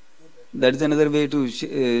program. That is another way to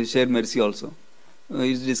share mercy also.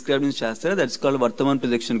 It's described in Shastra, that's called Vartaman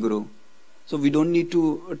Projection Guru. So we don't need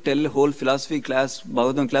to tell a whole philosophy class,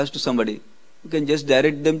 Bhagavatam class to somebody. We can just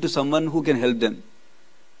direct them to someone who can help them.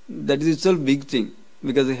 That is itself a big thing,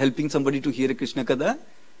 because helping somebody to hear a Krishna Katha,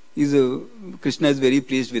 Krishna is very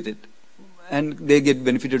pleased with it. And they get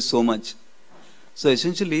benefited so much. So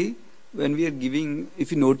essentially, when we are giving,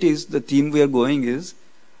 if you notice, the theme we are going is,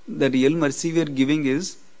 the real mercy we are giving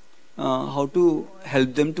is how to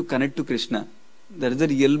help them to connect to Krishna. That is the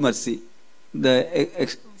real mercy,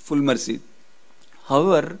 the full mercy.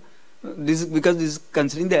 However, because this is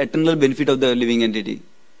considering the eternal benefit of the living entity.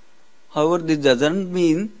 However, this doesn't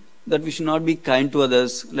mean that we should not be kind to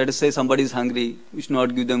others. Let us say somebody is hungry, we should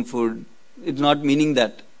not give them food. It's not meaning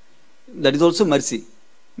that. That is also mercy.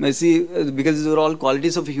 Mercy, because these are all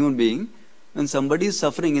qualities of a human being. When somebody is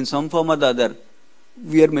suffering in some form or the other,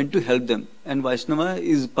 we are meant to help them. And Vaishnava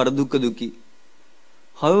is paradukka dukhi.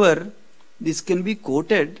 However, this can be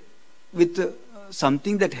quoted with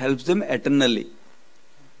something that helps them eternally,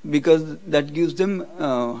 because that gives them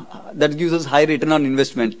that gives us high return on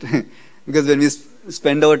investment. Because when we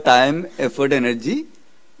spend our time, effort, energy,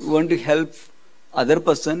 we want to help other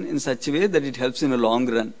person in such a way that it helps in a long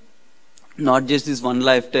run, not just this one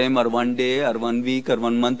lifetime or one day or 1 week or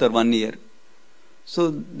 1 month or 1 year. So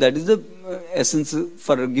that is the essence.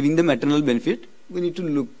 For giving them eternal benefit, we need to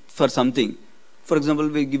look for something. For example,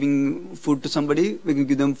 we are giving food to somebody, we can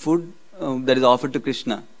give them food that is offered to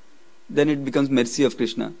Krishna. Then it becomes mercy of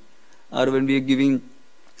Krishna. Or when we are giving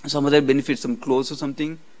some other benefit, some clothes or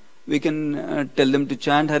something, we can tell them to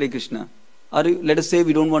chant Hare Krishna. Or let us say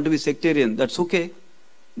we don't want to be sectarian, that's okay.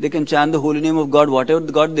 They can chant the holy name of God, whatever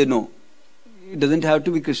God they know. It doesn't have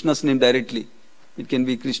to be Krishna's name directly. It can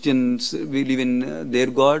be Christians believe in their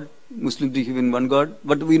God, Muslims believe in one God.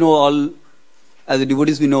 But we know all, as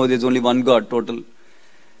devotees we know there's only one God total.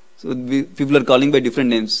 So people are calling by different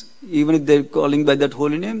names. Even if they're calling by that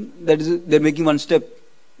holy name, they're making one step.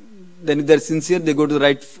 Then if they're sincere, they go to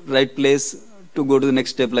the right place to go to the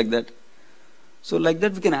next step, like that. So like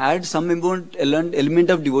that we can add some element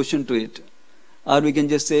of devotion to it. Or we can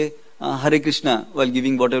just say Hare Krishna while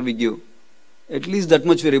giving whatever we give. At least that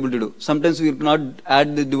much we are able to do. Sometimes we cannot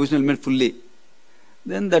add the devotional element fully.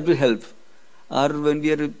 Then that will help. Or when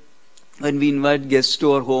we invite guests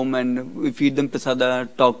to our home and we feed them prasada,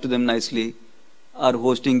 talk to them nicely, or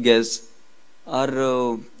hosting guests,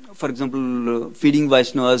 or for example feeding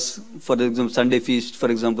Vaishnavas, for example Sunday feast, for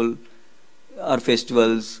example, or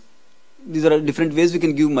festivals. These are different ways we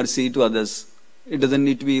can give mercy to others. It doesn't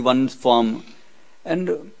need to be one form.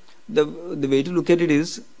 And the way to look at it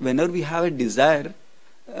is, whenever we have a desire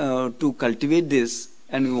to cultivate this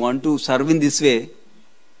and we want to serve in this way,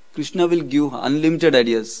 Krishna will give unlimited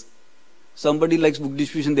ideas. Somebody likes book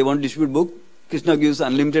distribution, they want to distribute book, Krishna gives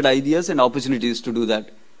unlimited ideas and opportunities to do that.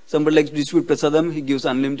 Somebody likes to distribute prasadam, he gives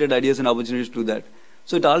unlimited ideas and opportunities to do that.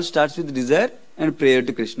 So it all starts with desire and prayer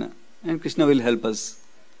to Krishna, and Krishna will help us.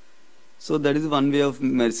 So that is one way of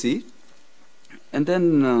mercy. And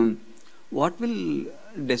then what will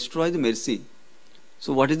destroy the mercy?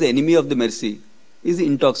 So what is the enemy of the mercy? Is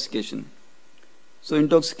intoxication. So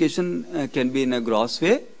intoxication can be in a gross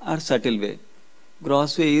way or subtle way.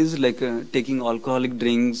 Gross way is like taking alcoholic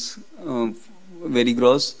drinks, very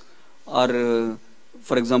gross, or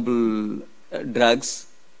for example drugs,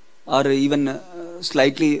 or even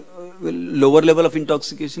slightly lower level of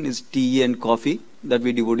intoxication is tea and coffee that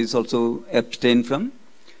we devotees also abstain from.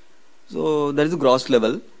 So that is the gross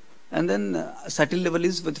level. And then subtle level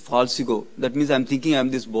is with false ego. That means I'm thinking I'm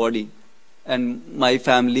this body and my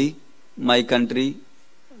family, my country,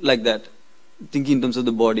 like that, thinking in terms of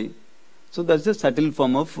the body. So that's the subtle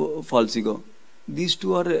form of false ego. These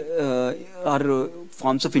two are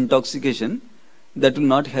forms of intoxication that will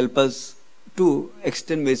not help us to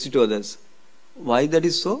extend mercy to others. Why that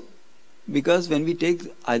is so? Because when we take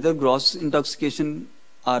either gross intoxication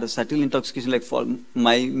or subtle intoxication, like for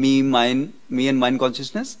me and mine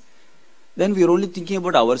consciousness, then we are only thinking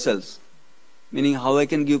about ourselves, meaning how I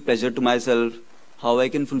can give pleasure to myself, how I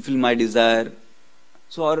can fulfill my desire.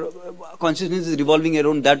 So our consciousness is revolving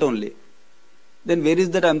around that only. Then where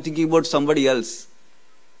is that I'm thinking about somebody else?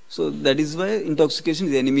 So that is why intoxication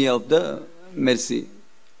is the enemy of the mercy.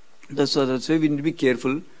 That's why we need to be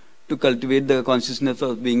careful to cultivate the consciousness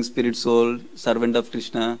of being spirit soul, servant of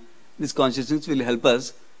Krishna. This consciousness will help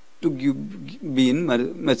us to be in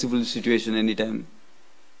merciful situation anytime.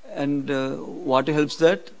 And what helps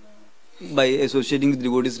that? By associating with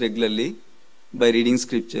devotees regularly, by reading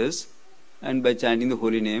scriptures, and by chanting the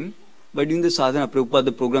holy name, by doing the sadhana Prabhupada,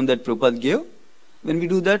 the program that Prabhupada gave. When we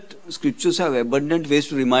do that, scriptures have abundant ways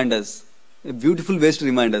to remind us, beautiful ways to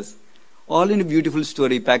remind us, all in a beautiful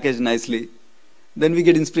story, packaged nicely. Then we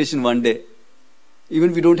get inspiration one day.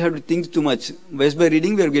 Even we don't have to think too much. Just by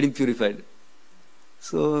reading, we are getting purified.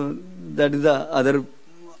 So that is the other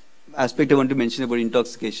aspect I want to mention about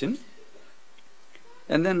intoxication.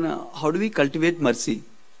 And then how do we cultivate mercy?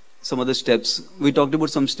 Some other steps. We talked about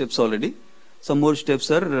some steps already. Some more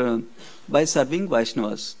steps are by serving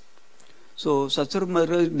Vaishnavas. So Satsvarup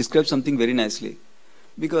Maharaj describes something very nicely.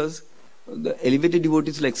 Because the elevated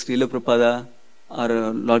devotees like Srila Prabhupada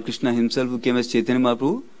or Lord Krishna himself, who came as Chaitanya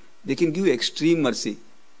Mahaprabhu, they can give extreme mercy.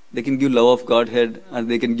 They can give love of Godhead, or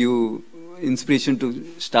they can give inspiration to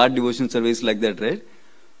start devotion service like that, right?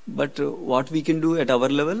 But what we can do at our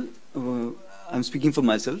level, I'm speaking for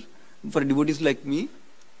myself, for devotees like me,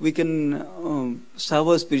 we can serve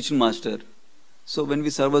a spiritual master. So when we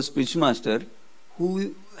serve a spiritual master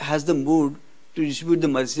who has the mood to distribute the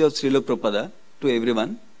mercy of Srila Prabhupada to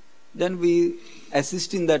everyone, then we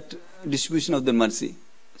assist in that distribution of the mercy,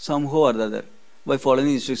 somehow or the other, by following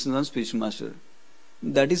the instructions of spiritual master.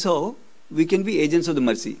 That is how we can be agents of the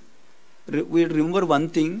mercy. We remember one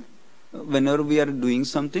thing whenever we are doing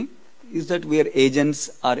something, is that we are agents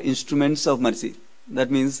or instruments of mercy. That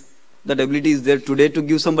means that ability is there today to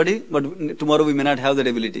give somebody, but tomorrow we may not have that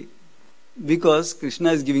ability. Because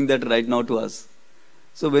Krishna is giving that right now to us.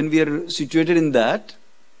 So when we are situated in that,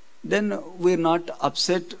 then we are not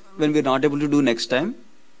upset when we are not able to do next time,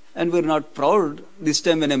 and we are not proud this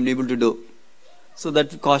time when I am able to do. So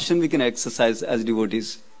that caution we can exercise as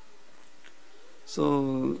devotees.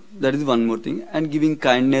 So that is one more thing. And giving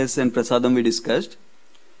kindness and prasadam we discussed.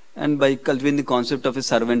 And by cultivating the concept of a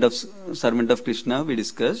servant of Krishna we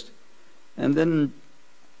discussed. And then,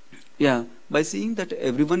 by seeing that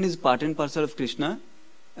everyone is part and parcel of Krishna,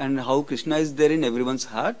 and how Krishna is there in everyone's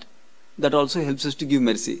heart, that also helps us to give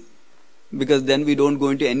mercy. Because then we don't go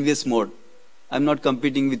into envious mode. I'm not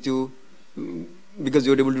competing with you because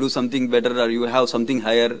you're able to do something better or you have something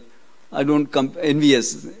higher. I don't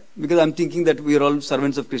envious. Because I'm thinking that we are all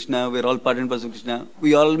servants of Krishna, we are all part and parcel of Krishna.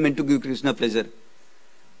 We are all meant to give Krishna pleasure.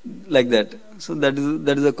 Like that. So that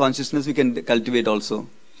is a consciousness we can cultivate also.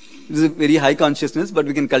 This is a very high consciousness, but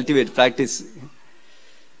we can cultivate, practice.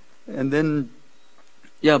 And then,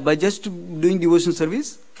 by just doing devotion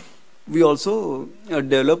service, we also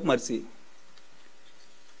develop mercy.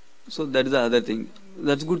 So that is the other thing.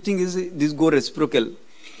 That's good thing is this go reciprocal.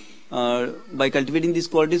 By cultivating these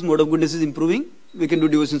qualities, mode of goodness is improving. We can do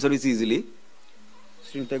devotion service easily.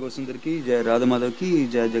 Srimad Gosundar ki jai, Radha Madhav ki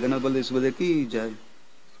jai, Jagannath Baldev Subhadra ki jai.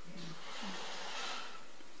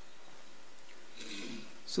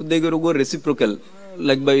 So they go reciprocal.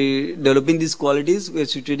 Like by developing these qualities, we are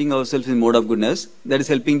situating ourselves in mode of goodness. That is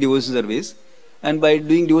helping devotion service. And by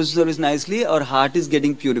doing devotion service nicely, our heart is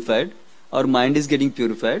getting purified, our mind is getting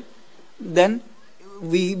purified. Then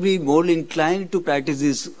we be more inclined to practice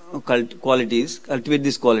these qualities, cultivate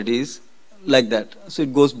these qualities like that. So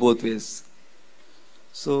it goes both ways.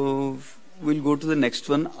 So we'll go to the next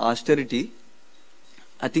one, austerity.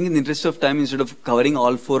 I think in the interest of time, instead of covering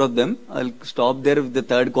all 4 of them, I'll stop there with the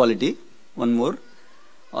third quality. One more,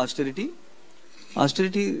 austerity.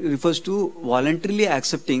 Austerity refers to voluntarily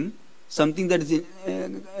accepting something that is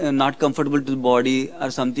not comfortable to the body,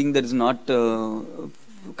 or something that is not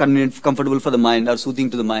comfortable for the mind or soothing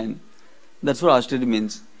to the mind. That's what austerity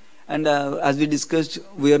means. And as we discussed,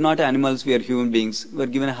 we are not animals, we are human beings. We are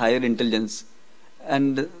given a higher intelligence.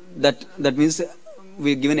 And that means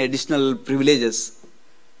we are given additional privileges.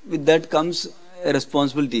 With that comes a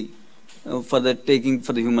responsibility for the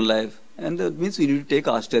human life. And that means we need to take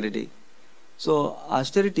austerity. So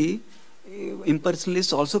austerity,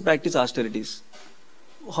 impersonalists also practice austerities.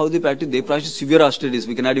 How they practice? They practice severe austerities.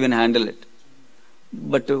 We cannot even handle it.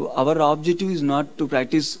 But our objective is not to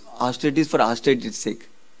practice austerities for austerity's sake.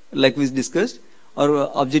 Like we discussed,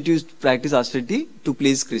 our objective is to practice austerity to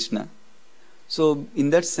please Krishna. So in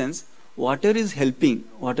that sense, whatever is helping,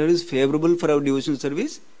 whatever is favorable for our devotional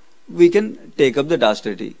service, we can take up that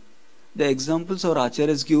austerity. The examples our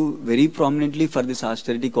acharyas give very prominently for this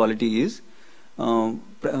austerity quality is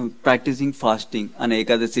practicing fasting on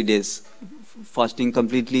Ekadasi days, fasting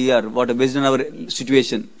completely or whatever, based on our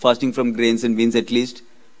situation, fasting from grains and beans at least,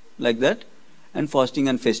 like that, and fasting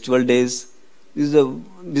on festival days. This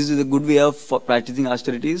is a good way of practicing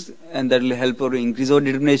austerities, and that will help our increase our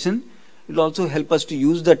determination. It will also help us to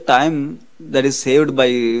use the time that is saved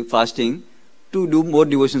by fasting to do more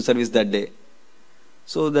devotion service that day.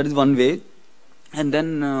 So that is one way. And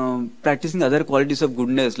then practicing other qualities of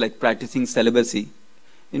goodness, like practicing celibacy.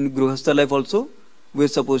 In Grihastha life also, we are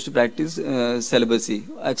supposed to practice celibacy,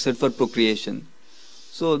 except for procreation.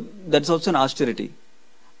 So that's also an austerity.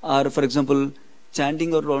 Or for example,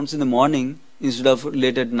 chanting our rounds in the morning instead of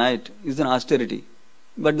late at night is an austerity.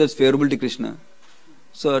 But that's favorable to Krishna.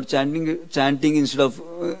 So chanting instead of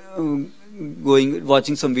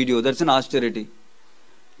watching some video, that's an austerity.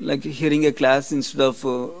 Like hearing a class instead of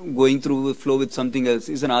going through the flow with something else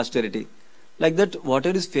is an austerity. Like that,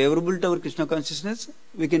 whatever is favorable to our Krishna consciousness,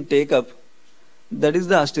 we can take up. That is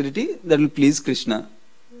the austerity that will please Krishna.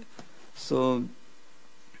 So,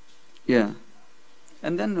 yeah.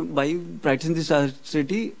 And then by practicing this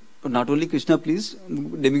austerity, not only Krishna pleased,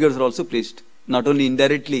 demigods are also pleased. Not only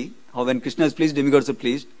indirectly, how when Krishna is pleased, demigods are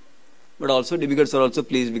pleased, but also demigods are also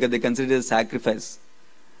pleased because they consider it as a sacrifice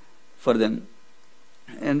for them.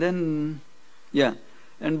 And then, yeah,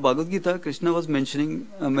 and Bhagavad Gita, Krishna was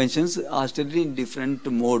mentions austerity in different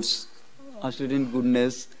modes. Austerity in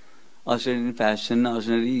goodness, austerity in passion,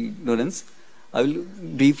 austerity in ignorance. I will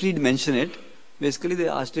briefly mention it. Basically, the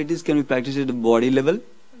austerities can be practiced at the body level,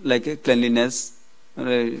 like cleanliness,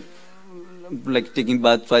 like taking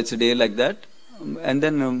bath twice a day, like that. And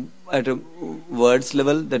then at a words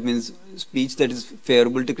level, that means speech that is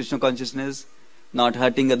favorable to Krishna consciousness, not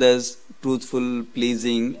hurting others, truthful,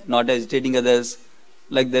 pleasing, not agitating others,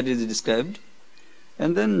 like that is described.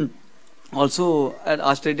 And then also at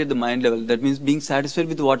austerity at the mind level, that means being satisfied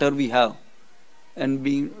with whatever we have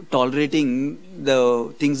and tolerating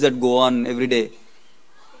the things that go on every day.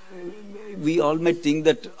 We all might think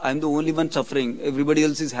that I'm the only one suffering, everybody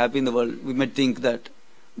else is happy in the world. We might think that,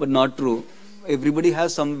 but not true. Everybody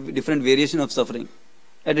has some different variation of suffering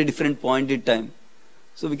at a different point in time.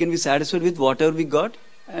 So we can be satisfied with whatever we got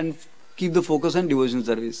and keep the focus on devotion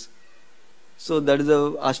service. So that is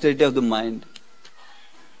the austerity of the mind.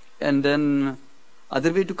 And then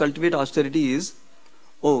other way to cultivate austerity is,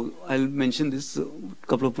 I'll mention this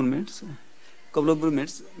couple of more minutes.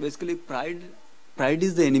 Basically, pride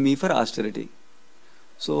is the enemy for austerity.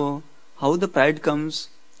 So how the pride comes?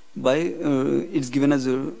 By it's given as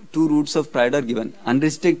two roots of pride are given: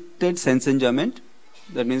 unrestricted sense enjoyment,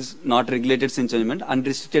 that means not regulated sense enjoyment,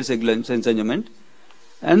 unrestricted sense enjoyment,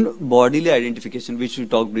 and bodily identification, which we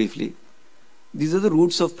talked briefly. These are the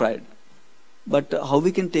roots of pride. But how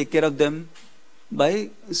we can take care of them? By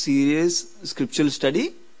serious scriptural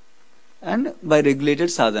study and by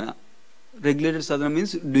regulated sadhana. Regulated sadhana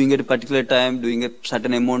means doing at a particular time, doing a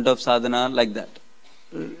certain amount of sadhana, like that.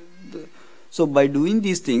 So by doing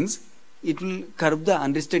these things, it will curb the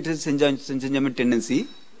unrestricted sense enjoyment tendency,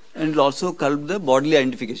 and it will also curb the bodily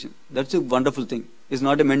identification. That's a wonderful thing. It's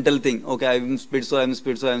not a mental thing. Okay, I'm spiritual, I'm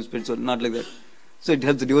spiritual, I'm spiritual. Not like that. So it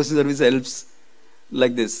helps. The devotion service helps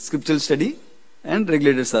like this: scriptural study and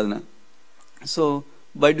regulated sadhana. So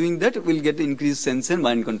by doing that, we'll get increased sense and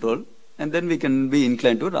mind control, and then we can be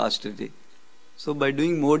inclined to austerity. So by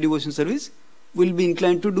doing more devotion service, we'll be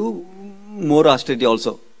inclined to do more austerity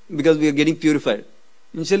also, because we are getting purified.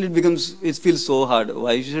 Initially it feels so hard.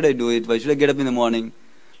 Why should I do it? Why should I get up in the morning?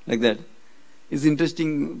 Like that. It's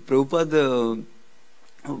interesting. Prabhupada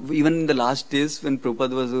even in the last days when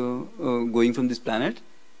Prabhupada was going from this planet,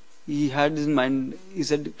 he had his mind, he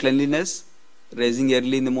said cleanliness, rising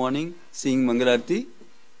early in the morning, seeing Mangalarti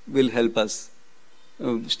will help us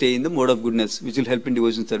stay in the mode of goodness, which will help in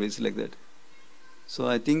devotion service like that. So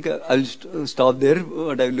I think I'll stop there,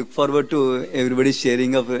 but I look forward to everybody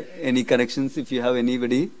sharing of any corrections. If you have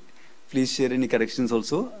anybody, please share any corrections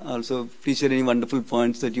also. Also, please share any wonderful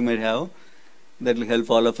points that you might have that will help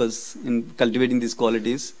all of us in cultivating these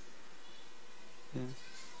qualities. Yeah.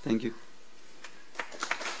 Thank you.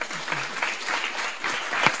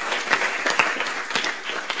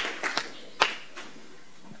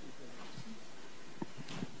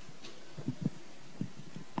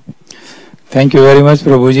 Thank you very much,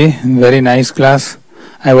 Prabhuji. Very nice class.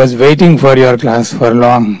 I was waiting for your class for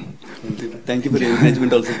long. Thank you for your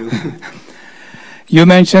encouragement also. You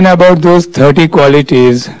mentioned about those 30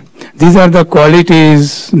 qualities. These are the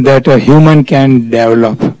qualities that a human can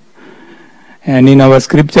develop. And in our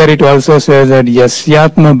scripture it also says that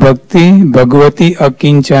Yasyatma Bhakti Bhagavati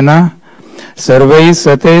Akinchana Sarvai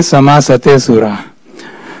Sate Samasate Sura.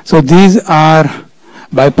 So these are,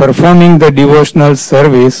 by performing the devotional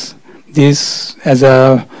service, this as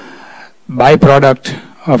a byproduct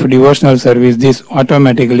of devotional service, this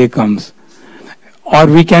automatically comes. Or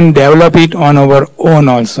we can develop it on our own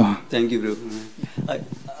also. Thank you, bro.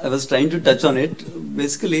 I was trying to touch on it.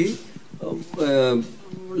 Basically,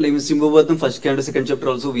 like Srimad Bhagavatam, first canto, second chapter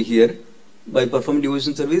also we hear, by performing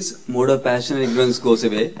devotion service, mode of passion and ignorance goes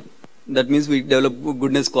away. That means we develop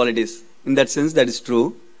goodness qualities. In that sense, that is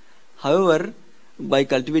true. However, by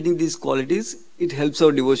cultivating these qualities, it helps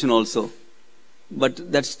our devotion also.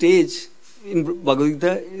 But that stage in Bhagavad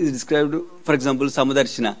Gita is described, for example,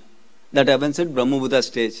 Samadarshana. That happens at Brahmabhuta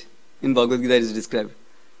stage. In Bhagavad Gita is described.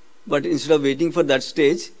 But instead of waiting for that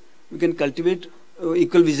stage, we can cultivate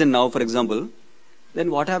equal vision now, for example.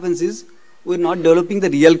 Then what happens is, we're not developing the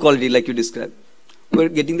real quality like you described. We're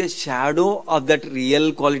getting the shadow of that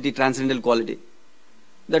real quality, transcendental quality.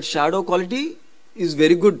 That shadow quality is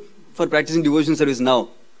very good for practicing devotion service now.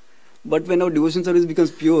 But when our devotion service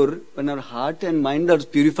becomes pure, when our heart and mind are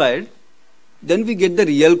purified, then we get the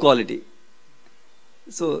real quality.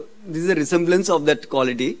 So this is a resemblance of that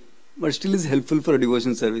quality, but still is helpful for a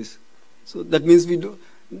devotion service. So that means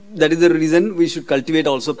that is the reason we should cultivate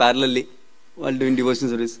also parallelly while doing devotion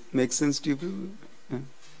service. Makes sense to you?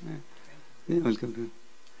 Yeah, welcome.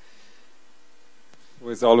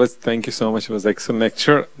 As always, thank you so much. It was an excellent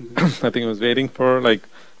lecture. I think I was waiting for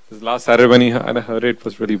this last Saturday when I heard it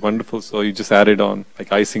was really wonderful. So you just added on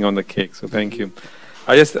like icing on the cake. So thank you.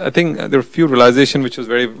 I think there are a few realizations which was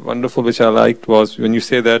very wonderful, which I liked, was when you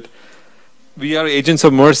say that we are agents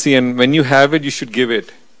of mercy, and when you have it, you should give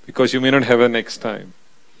it, because you may not have it next time.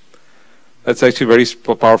 That's actually a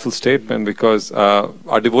very powerful statement, because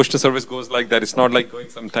our devotional service goes like that. It's not like going,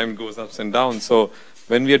 sometimes goes ups and downs. So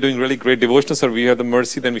when we are doing really great devotional service, we have the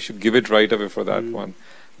mercy, then we should give it right away for that one.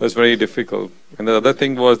 That's very difficult. And the other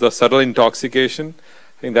thing was the subtle intoxication.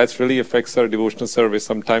 I think that really affects our devotional service.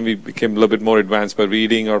 Sometimes we became a little bit more advanced by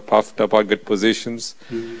reading or puffed up our good positions.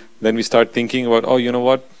 Then we start thinking about, oh, you know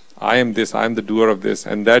what? I am this, I am the doer of this.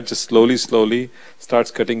 And that just slowly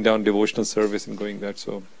starts cutting down devotional service and going that.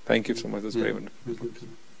 So thank you so much. That's very wonderful.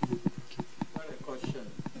 Got a question.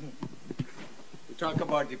 You talk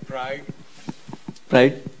about the pride.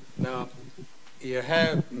 Pride? Now, you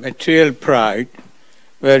have material pride,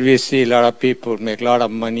 where we see a lot of people make a lot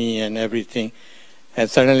of money and everything, and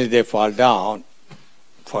suddenly they fall down.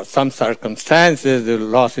 For some circumstances, they're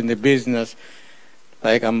lost in the business,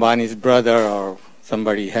 like Ambani's brother or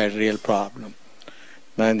somebody had real problem.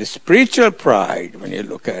 Now, in the spiritual pride, when you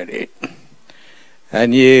look at it,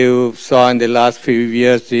 and you saw in the last few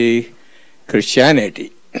years the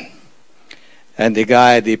Christianity, and the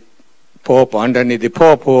guy, the Pope, underneath the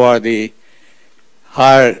Pope, who are the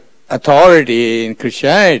higher authority in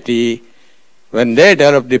Christianity, when they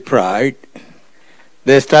developed the pride,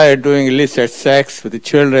 they started doing illicit sex with the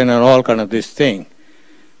children and all kind of this thing.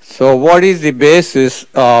 So what is the basis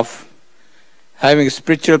of having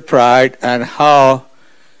spiritual pride, and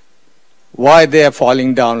why they are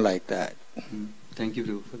falling down like that? Thank you,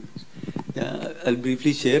 Prabhu, for this. Yeah, I'll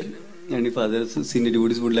briefly share, and if others, senior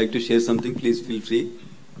devotees, would like to share something, please feel free.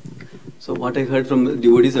 So what I heard from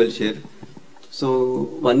devotees, I'll share. So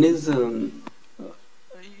one is,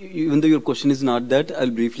 even though your question is not that, I'll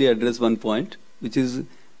briefly address one point, which is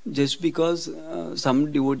just because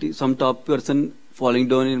some devotee, some top person falling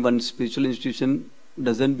down in one spiritual institution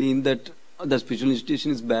doesn't mean that the spiritual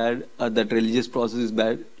institution is bad or that religious process is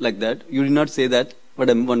bad, like that. You did not say that, but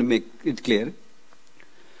I want to make it clear.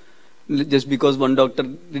 Just because one doctor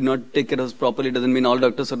did not take care of us properly doesn't mean all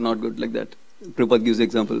doctors are not good, like that. Prabhupada gives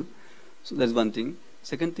example. So that's one thing.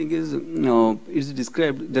 Second thing is, it's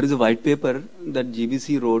described, there is a white paper that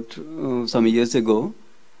GBC wrote some years ago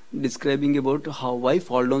describing about why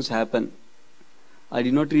fall downs happen. I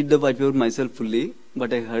did not read the white paper myself fully,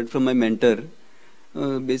 but I heard from my mentor.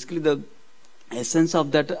 Basically, the essence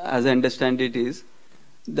of that, as I understand it, is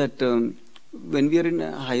that when we are in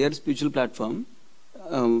a higher spiritual platform,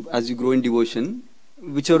 as you grow in devotion,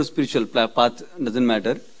 whichever spiritual path doesn't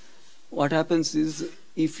matter, what happens is,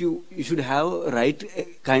 if you should have right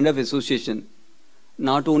kind of association,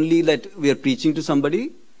 not only that we are preaching to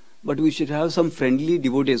somebody, but we should have some friendly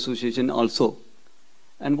devotee association also.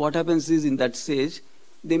 And what happens is, in that stage,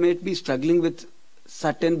 they might be struggling with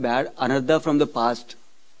certain bad anartha from the past,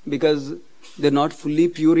 because they're not fully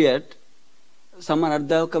pure yet. Some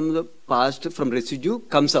anartha from the past, from residue,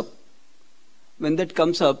 comes up. When that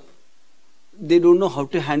comes up, they don't know how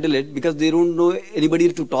to handle it, because they don't know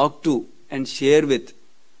anybody to talk to and share with.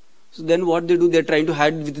 So then what they do, they're trying to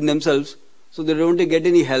hide within themselves, so they don't get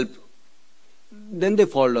any help. Then they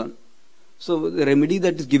fall down. So the remedy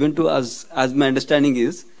that is given to us, as my understanding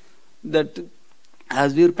is, that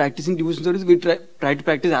as we are practicing devotion service, we try to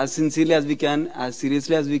practice as sincerely as we can, as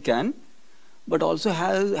seriously as we can, but also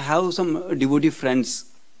have some devotee friends,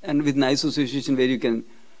 and with nice association where you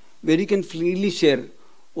can freely share.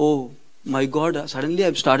 Oh my God, suddenly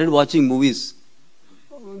I've started watching movies.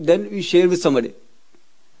 Then we share with somebody.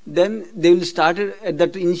 Then they will start at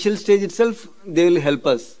that initial stage itself, they will help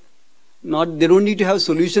us. They don't need to have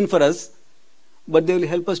solution for us, but they will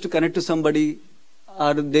help us to connect to somebody,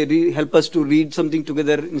 or they help us to read something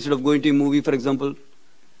together instead of going to a movie, for example.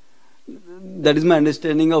 That is my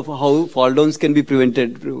understanding of how fall downs can be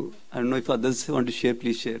prevented. I don't know if others want to share,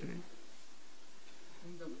 please share. The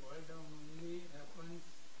fall down only happens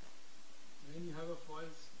when you have a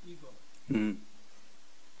false ego. Hmm.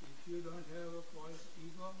 If you don't have a false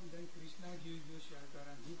ego, then Krishna gives you shelter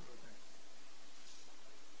and he protects.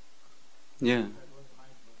 Yeah. That was my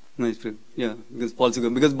thought. Nice. Yeah, because false ego,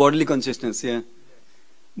 because bodily consciousness, yeah.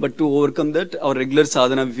 But to overcome that, our regular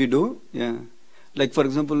sadhana, if we do, yeah. Like for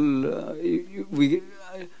example, this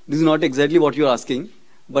is not exactly what you're asking,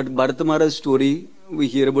 but Bharata Maharaj's story, we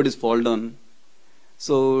hear about his fall down.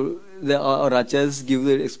 So our acharyas give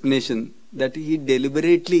the explanation that he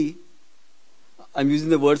deliberately, I'm using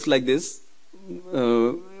the words like this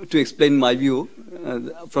to explain my view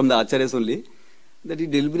from the acharyas only, that he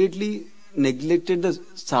deliberately neglected the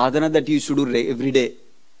sadhana that he should do every day.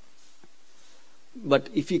 But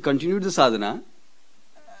if he continued the sadhana,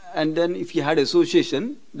 and then if he had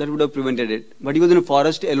association, that would have prevented it. But he was in a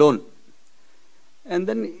forest alone. And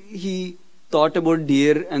then he thought about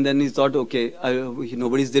deer, and then he thought, okay,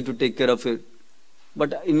 nobody is there to take care of it.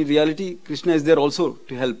 But in reality, Krishna is there also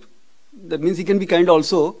to help. That means he can be kind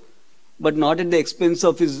also, but not at the expense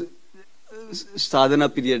of his sadhana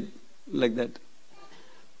period, like that.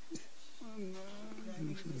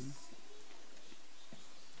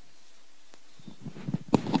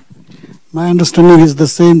 My understanding is the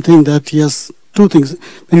same thing, that yes, two things.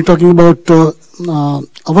 When you're talking about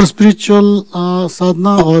our spiritual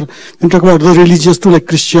sadhana, or when you talk about the religious too, like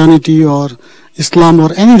Christianity or Islam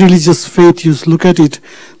or any religious faith, you look at it,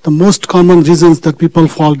 the most common reasons that people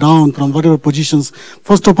fall down from whatever positions,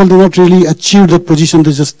 first of all, they not really achieve that position,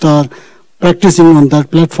 they just are practicing on that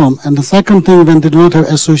platform. And the second thing, when they do not have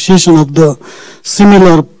association of the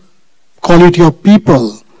similar quality of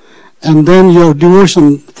people, and then your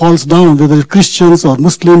devotion falls down, whether it's Christians or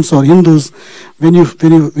Muslims or Hindus, when you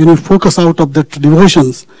focus out of that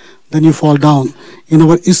devotions, then you fall down. In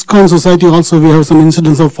our ISKCON society also, we have some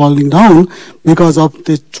incidents of falling down because of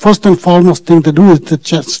the first and foremost thing they do is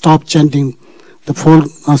to stop chanting the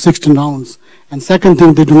 16 rounds. And second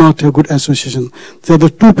thing, they do not have good association. They are the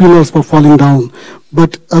two pillars for falling down.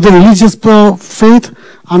 But other religious faith,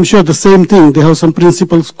 I'm sure the same thing. They have some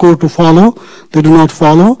principles, core to follow. They do not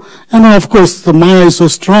follow. And of course, the Maya is so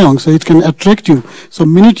strong, so it can attract you. So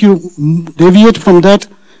minute you deviate from that,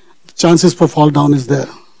 chances for fall down is there.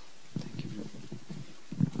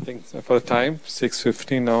 I think for the time,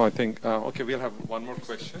 6:15 now, I think, okay, we'll have one more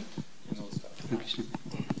question.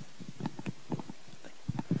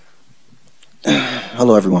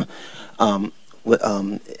 Hello, everyone.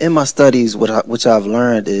 In my studies, which I've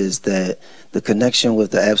learned is that the connection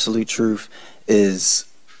with the absolute truth is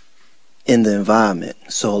in the environment.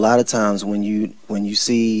 So a lot of times when you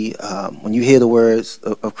hear the words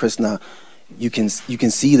of Krishna, you can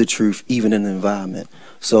see the truth even in the environment.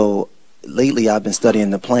 So lately I've been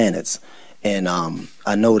studying the planets, and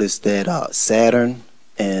I noticed that Saturn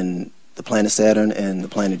and the planet Saturn and the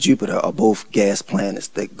planet Jupiter are both gas planets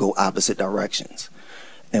that go opposite directions.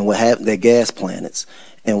 And they're gas planets.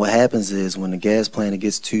 And what happens is when the gas planet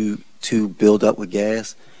gets too built up with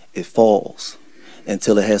gas, it falls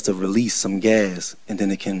until it has to release some gas, and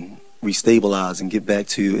then it can restabilize and get back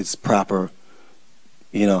to its proper,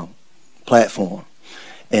 platform.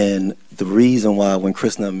 And the reason why when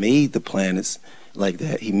Krishna made the planets like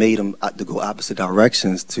that, he made them to go opposite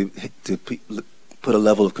directions to put a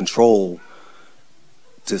level of control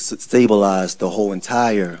to stabilize the whole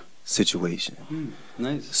entire situation.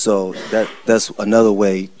 Nice. So that's another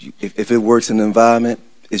way. If it works in the environment,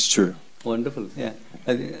 it's true. Wonderful. Yeah,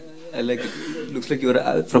 I like it. Looks like you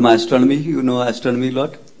are from astronomy. You know astronomy a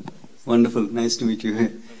lot. Wonderful. Nice to meet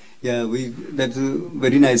you. Yeah, that's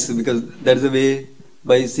very nice, because that's the way,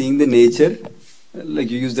 by seeing the nature,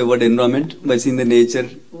 like you use the word environment, by seeing the nature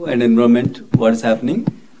and environment, what's happening,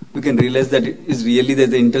 we can realize that it is really there's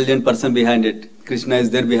an intelligent person behind it. Krishna is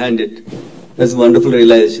there behind it. That's a wonderful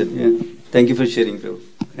realization. Yeah. Thank you for sharing, Prabhu.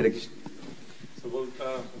 Hare Krishna. So we'll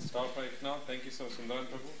stop right now. Thank you so much, Sundaran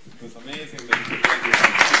Prabhu. It was amazing.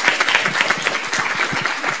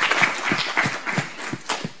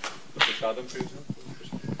 Prashadam, please.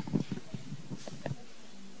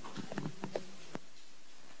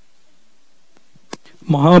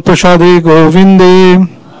 महाप्रसादे गोविंदे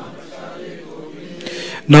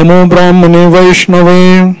नमो ब्राह्मणे वैष्णवे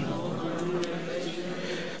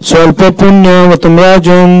स्वल्प पुण्यवतं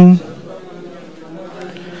राजन्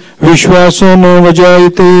विश्वासो न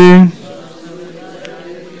वजायते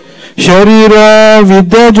शरीरा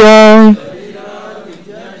विद्याजा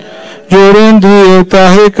जोरेन्द्रिय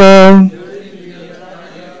ताहेका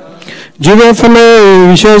जीव फले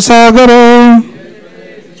विषय सागर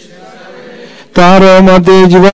तारो मध्य जीव